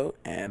episode,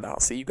 and I'll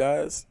see you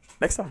guys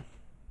next time.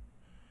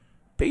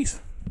 Peace.